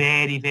it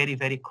very, very,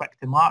 very quick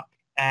to mark.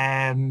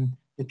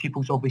 The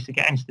pupils obviously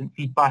get instant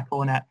feedback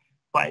on it,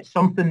 but it's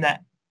something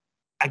that,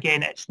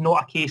 again, it's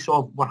not a case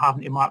of we're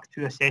having to mark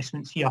 2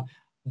 assessments here.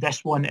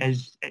 This one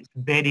it's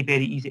very,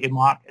 very easy to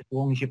mark as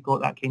long as you've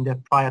got that kind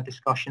of prior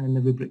discussion and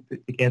the rubric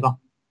put together.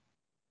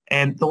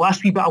 The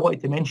last wee bit I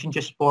wanted to mention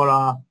just for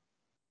a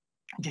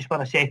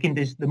second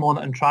is the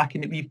monitoring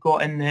tracking that we've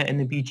got in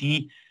the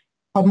BGE.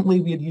 Currently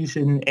we're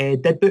using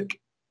DidBook,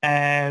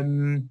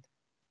 and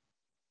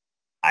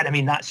I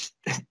mean that's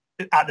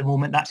at the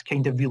moment that's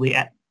kind of really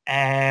it.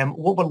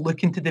 What we're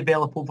looking to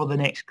develop over the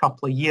next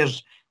couple of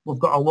years, we've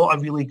got a lot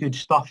of really good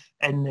stuff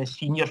in the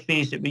senior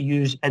phase that we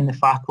use in the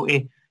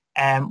faculty.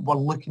 We're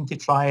looking to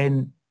try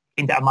and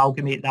kind of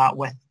amalgamate that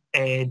with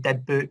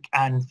DidBook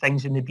and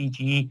things in the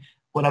BGE.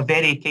 We're a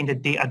very kind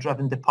of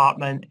data-driven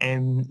department.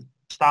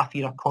 Staff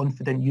here are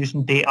confident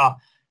using data,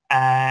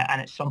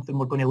 and it's something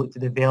we're going to look to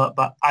develop.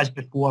 But as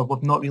before,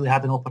 we've not really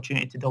had an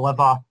opportunity to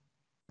deliver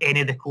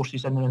any of the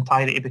courses in their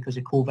entirety because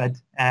of COVID.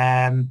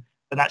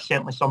 But that's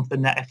certainly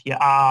something that if you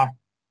are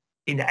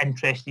kind of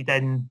interested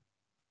in,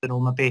 you know,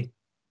 maybe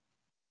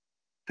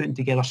putting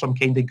together some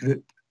kind of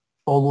group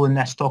following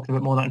this, talking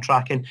about monitoring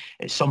tracking,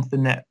 it's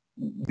something that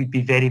we'd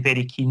be very,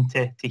 very keen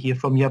to hear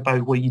from you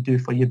about what you do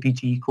for your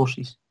BGE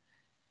courses.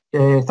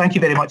 Thank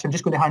you very much. I'm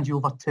just going to hand you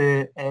over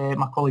to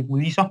my colleague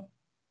Louisa.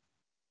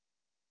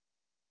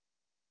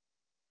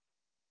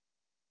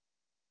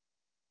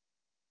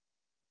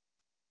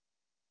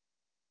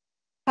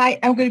 Hi,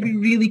 I'm going to be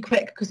really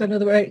quick because I know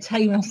that we're out of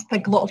time. I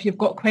think a lot of you have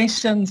got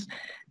questions.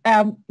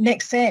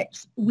 Next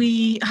steps.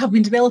 We have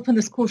been developing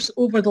this course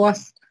over the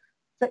last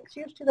 6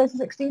 years,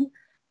 2016.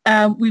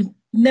 We've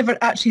never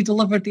actually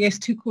delivered the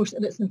S2 course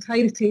in its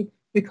entirety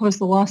because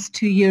the last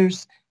 2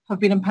 years have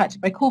been impacted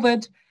by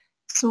COVID.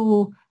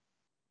 So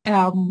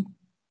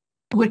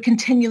we're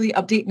continually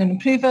updating and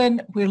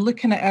improving. We're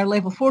looking at our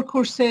level 4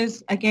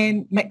 courses,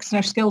 again, mixing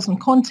our skills and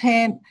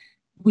content.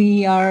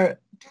 We are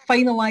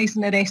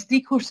finalising our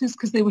S3 courses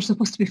because they were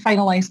supposed to be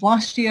finalised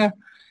last year.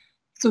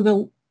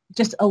 So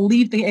I'll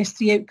leave the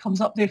S3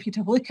 outcomes up there for you to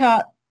have a look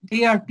at.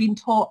 They are being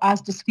taught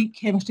as discrete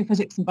chemistry,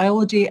 physics and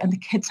biology, and the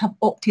kids have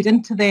opted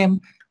into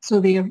them. So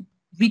they are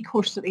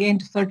recoursed at the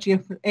end of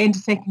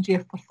second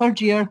year for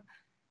third year,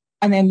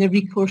 and then they're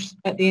recoursed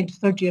at the end of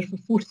third year for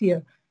fourth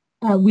year.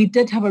 We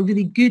did have a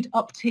really good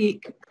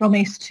uptake from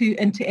S2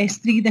 into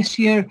S3 this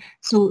year,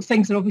 so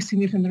things are obviously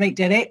moving in the right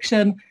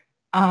direction,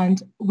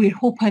 and we're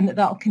hoping that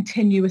that'll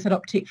continue with an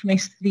uptake from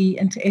S3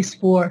 into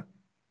S4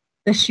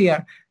 this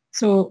year.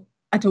 So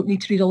I don't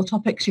need to read all the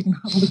topics, you can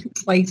have a look at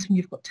the slides when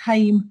you've got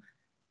time.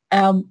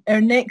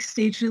 Our next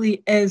stage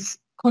really is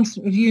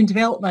constant review and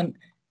development.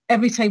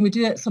 Every time we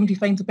do it, somebody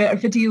finds a better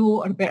video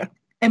or a better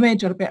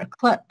image or a better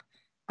clip,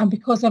 and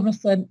because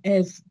everything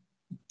is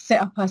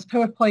set up as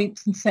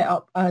PowerPoints and set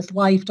up as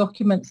live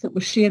documents that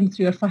we're sharing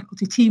through our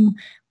faculty team,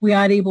 we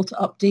are able to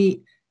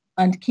update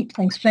and keep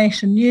things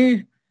fresh and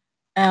new.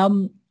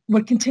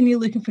 We're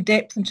continually looking for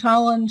depth and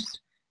challenge,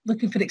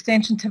 looking for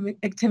extension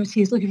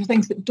activities, looking for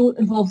things that don't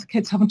involve the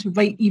kids having to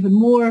write even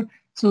more.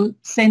 So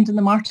sending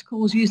them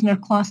articles, using our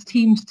class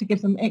teams to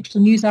give them extra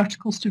news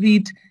articles to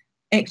read,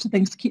 extra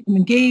things to keep them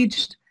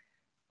engaged.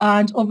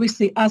 And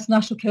obviously, as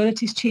national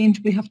priorities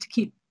change, we have to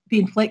keep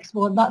being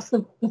flexible. And that's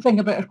the thing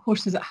about our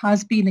course, is it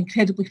has been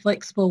incredibly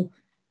flexible.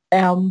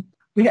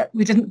 We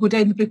didn't go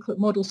down the booklet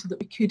model so that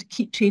we could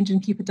keep changing,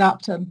 keep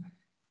adapting.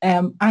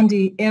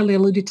 Andy earlier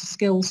alluded to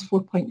Skills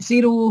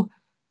 4.0.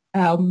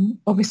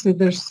 Obviously,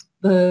 there's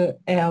the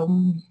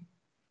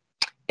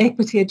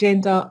equity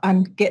agenda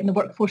and getting the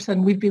workforce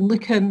in. We've been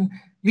looking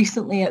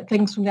recently at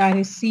things from the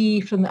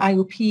ISC, from the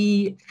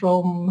IOP,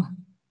 from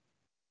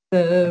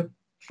the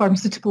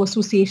Pharmaceutical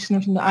Association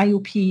and from the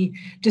IOP,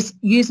 just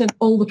using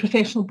all the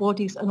professional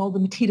bodies and all the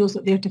materials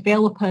that they're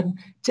developing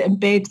to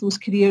embed those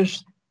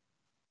careers,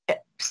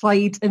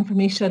 slides,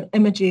 information,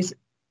 images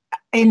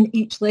in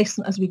each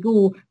lesson as we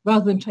go,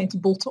 rather than trying to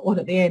bolt it on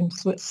at the end.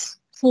 So it's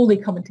slowly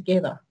coming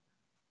together.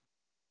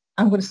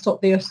 I'm going to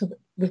stop there so that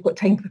we've got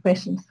time for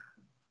questions.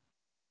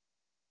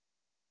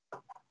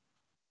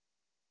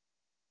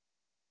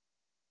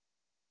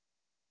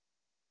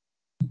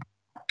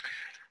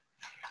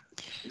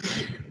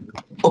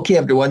 Okay,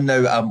 everyone.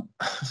 Now,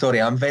 sorry,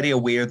 I'm very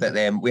aware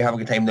that we haven't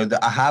got time now.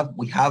 That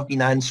we have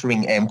been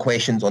answering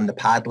questions on the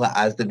Padlet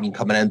as they've been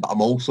coming in, but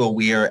I'm also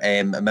aware,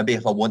 maybe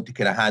if I want to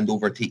kind of hand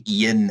over to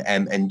Ian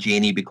and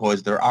Jenny,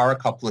 because there are a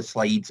couple of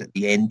slides at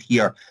the end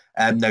here.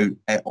 Now,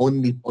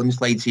 on the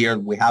slides here,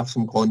 we have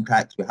some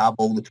contacts. We have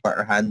all the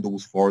Twitter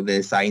handles for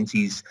the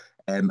sciences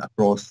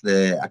across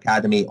the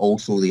Academy,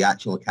 also the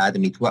actual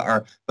Academy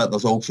Twitter, but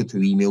there's also 2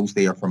 emails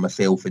there for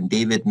myself and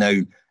David.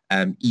 Now,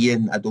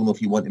 Ian, I don't know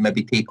if you want to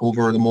maybe take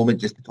over at the moment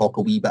just to talk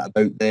a wee bit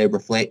about the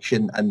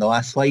reflection and the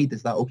last slide.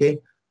 Is that okay?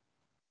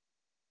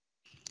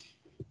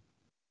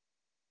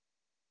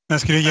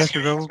 That's great. Yes,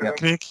 we will,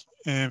 Craig.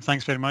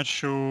 Thanks very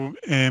much. So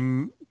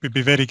we'd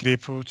be very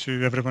grateful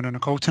to everyone on the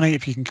call tonight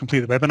if you can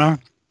complete the webinar.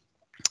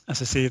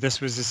 As I say,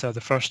 this was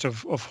the first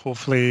of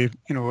hopefully,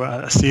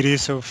 a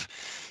series of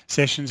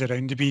sessions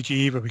around the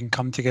BGE where we can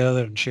come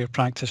together and share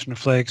practice and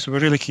reflect. So we're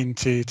really keen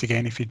to get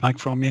any feedback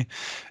from you.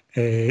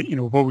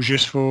 What was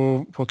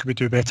useful, what could we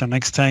do better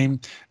next time?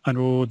 I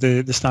know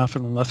the staff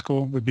at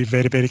Linlithgow would be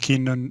very, very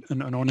keen on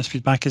honest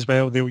feedback as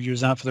well. They'll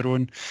use that for their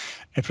own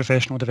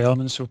professional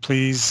development. So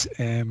please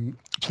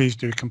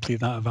do complete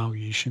that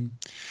evaluation.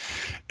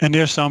 And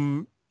there's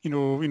some,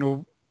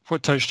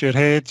 what touched your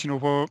head,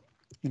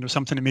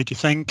 something that made you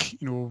think,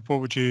 what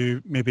would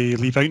you maybe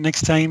leave out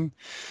next time?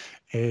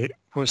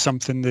 What's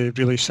something that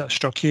really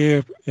struck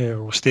you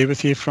or will stay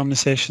with you from the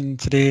session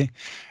today?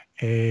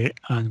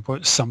 And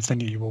what's something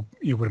that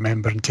you'll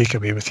remember and take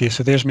away with you?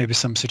 So there's maybe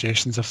some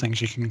suggestions of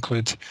things you can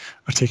include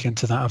or take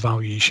into that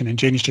evaluation. And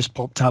Janie's just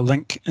popped that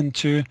link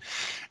into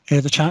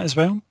the chat as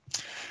well.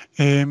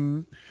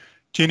 Janie,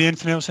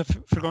 anything else I've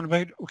forgotten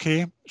about?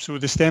 Okay, so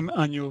the STEM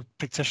annual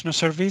practitioner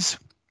surveys.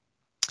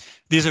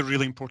 These are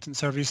really important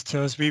surveys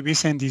to us. We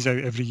send these out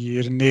every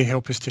year and they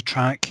help us to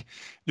track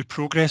the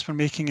progress we're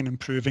making in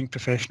improving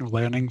professional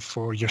learning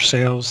for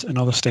yourselves and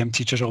other STEM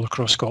teachers all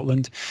across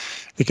Scotland.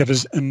 They give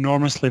us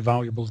enormously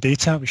valuable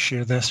data. We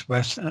share this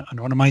with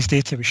anonymised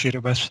data. We share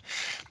it with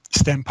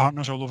STEM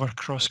partners all over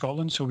across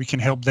Scotland so we can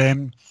help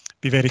them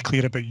be very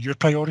clear about your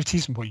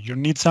priorities and what your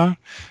needs are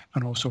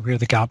and also where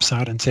the gaps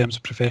are in terms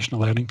of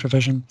professional learning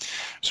provision.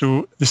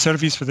 So the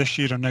surveys for this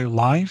year are now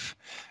live.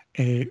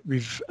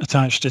 We've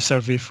attached a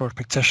survey for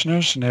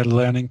practitioners in early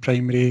learning,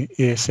 primary,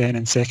 ASN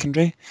and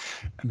secondary,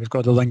 and we've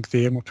got a link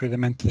there and we'll put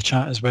them into the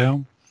chat as well.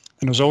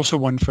 And there's also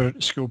one for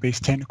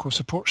school-based technical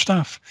support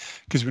staff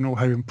because we know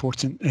how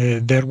important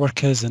their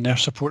work is and their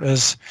support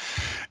is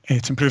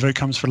to improve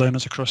outcomes for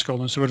learners across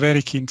Scotland. So we're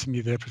very keen to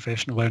meet their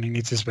professional learning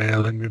needs as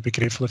well, and we'd be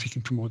grateful if you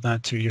can promote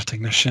that to your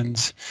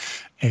technicians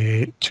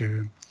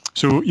too.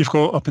 So you've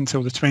got up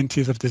until the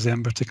 20th of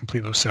December to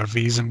complete those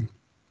surveys, and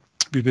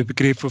we would be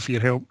grateful for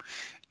your help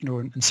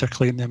and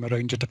circulating them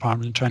around your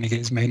department and trying to get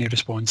as many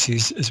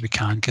responses as we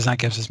can, because that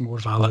gives us more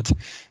valid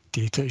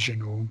data, as you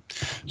know.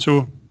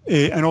 So,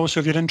 and also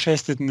if you're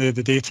interested in the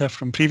data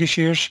from previous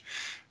years,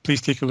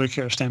 please take a look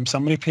at our STEM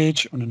summary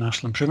page on the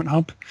National Improvement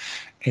Hub.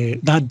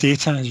 That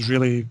data has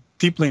really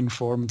deeply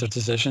informed our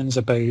decisions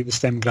about the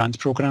STEM grants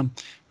programme,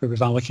 where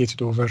we've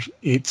allocated over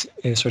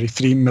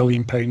 £3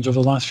 million over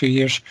the last few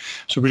years.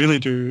 So we really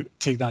do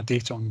take that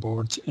data on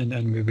board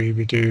and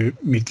we do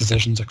make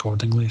decisions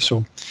accordingly.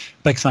 So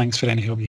big thanks for any help you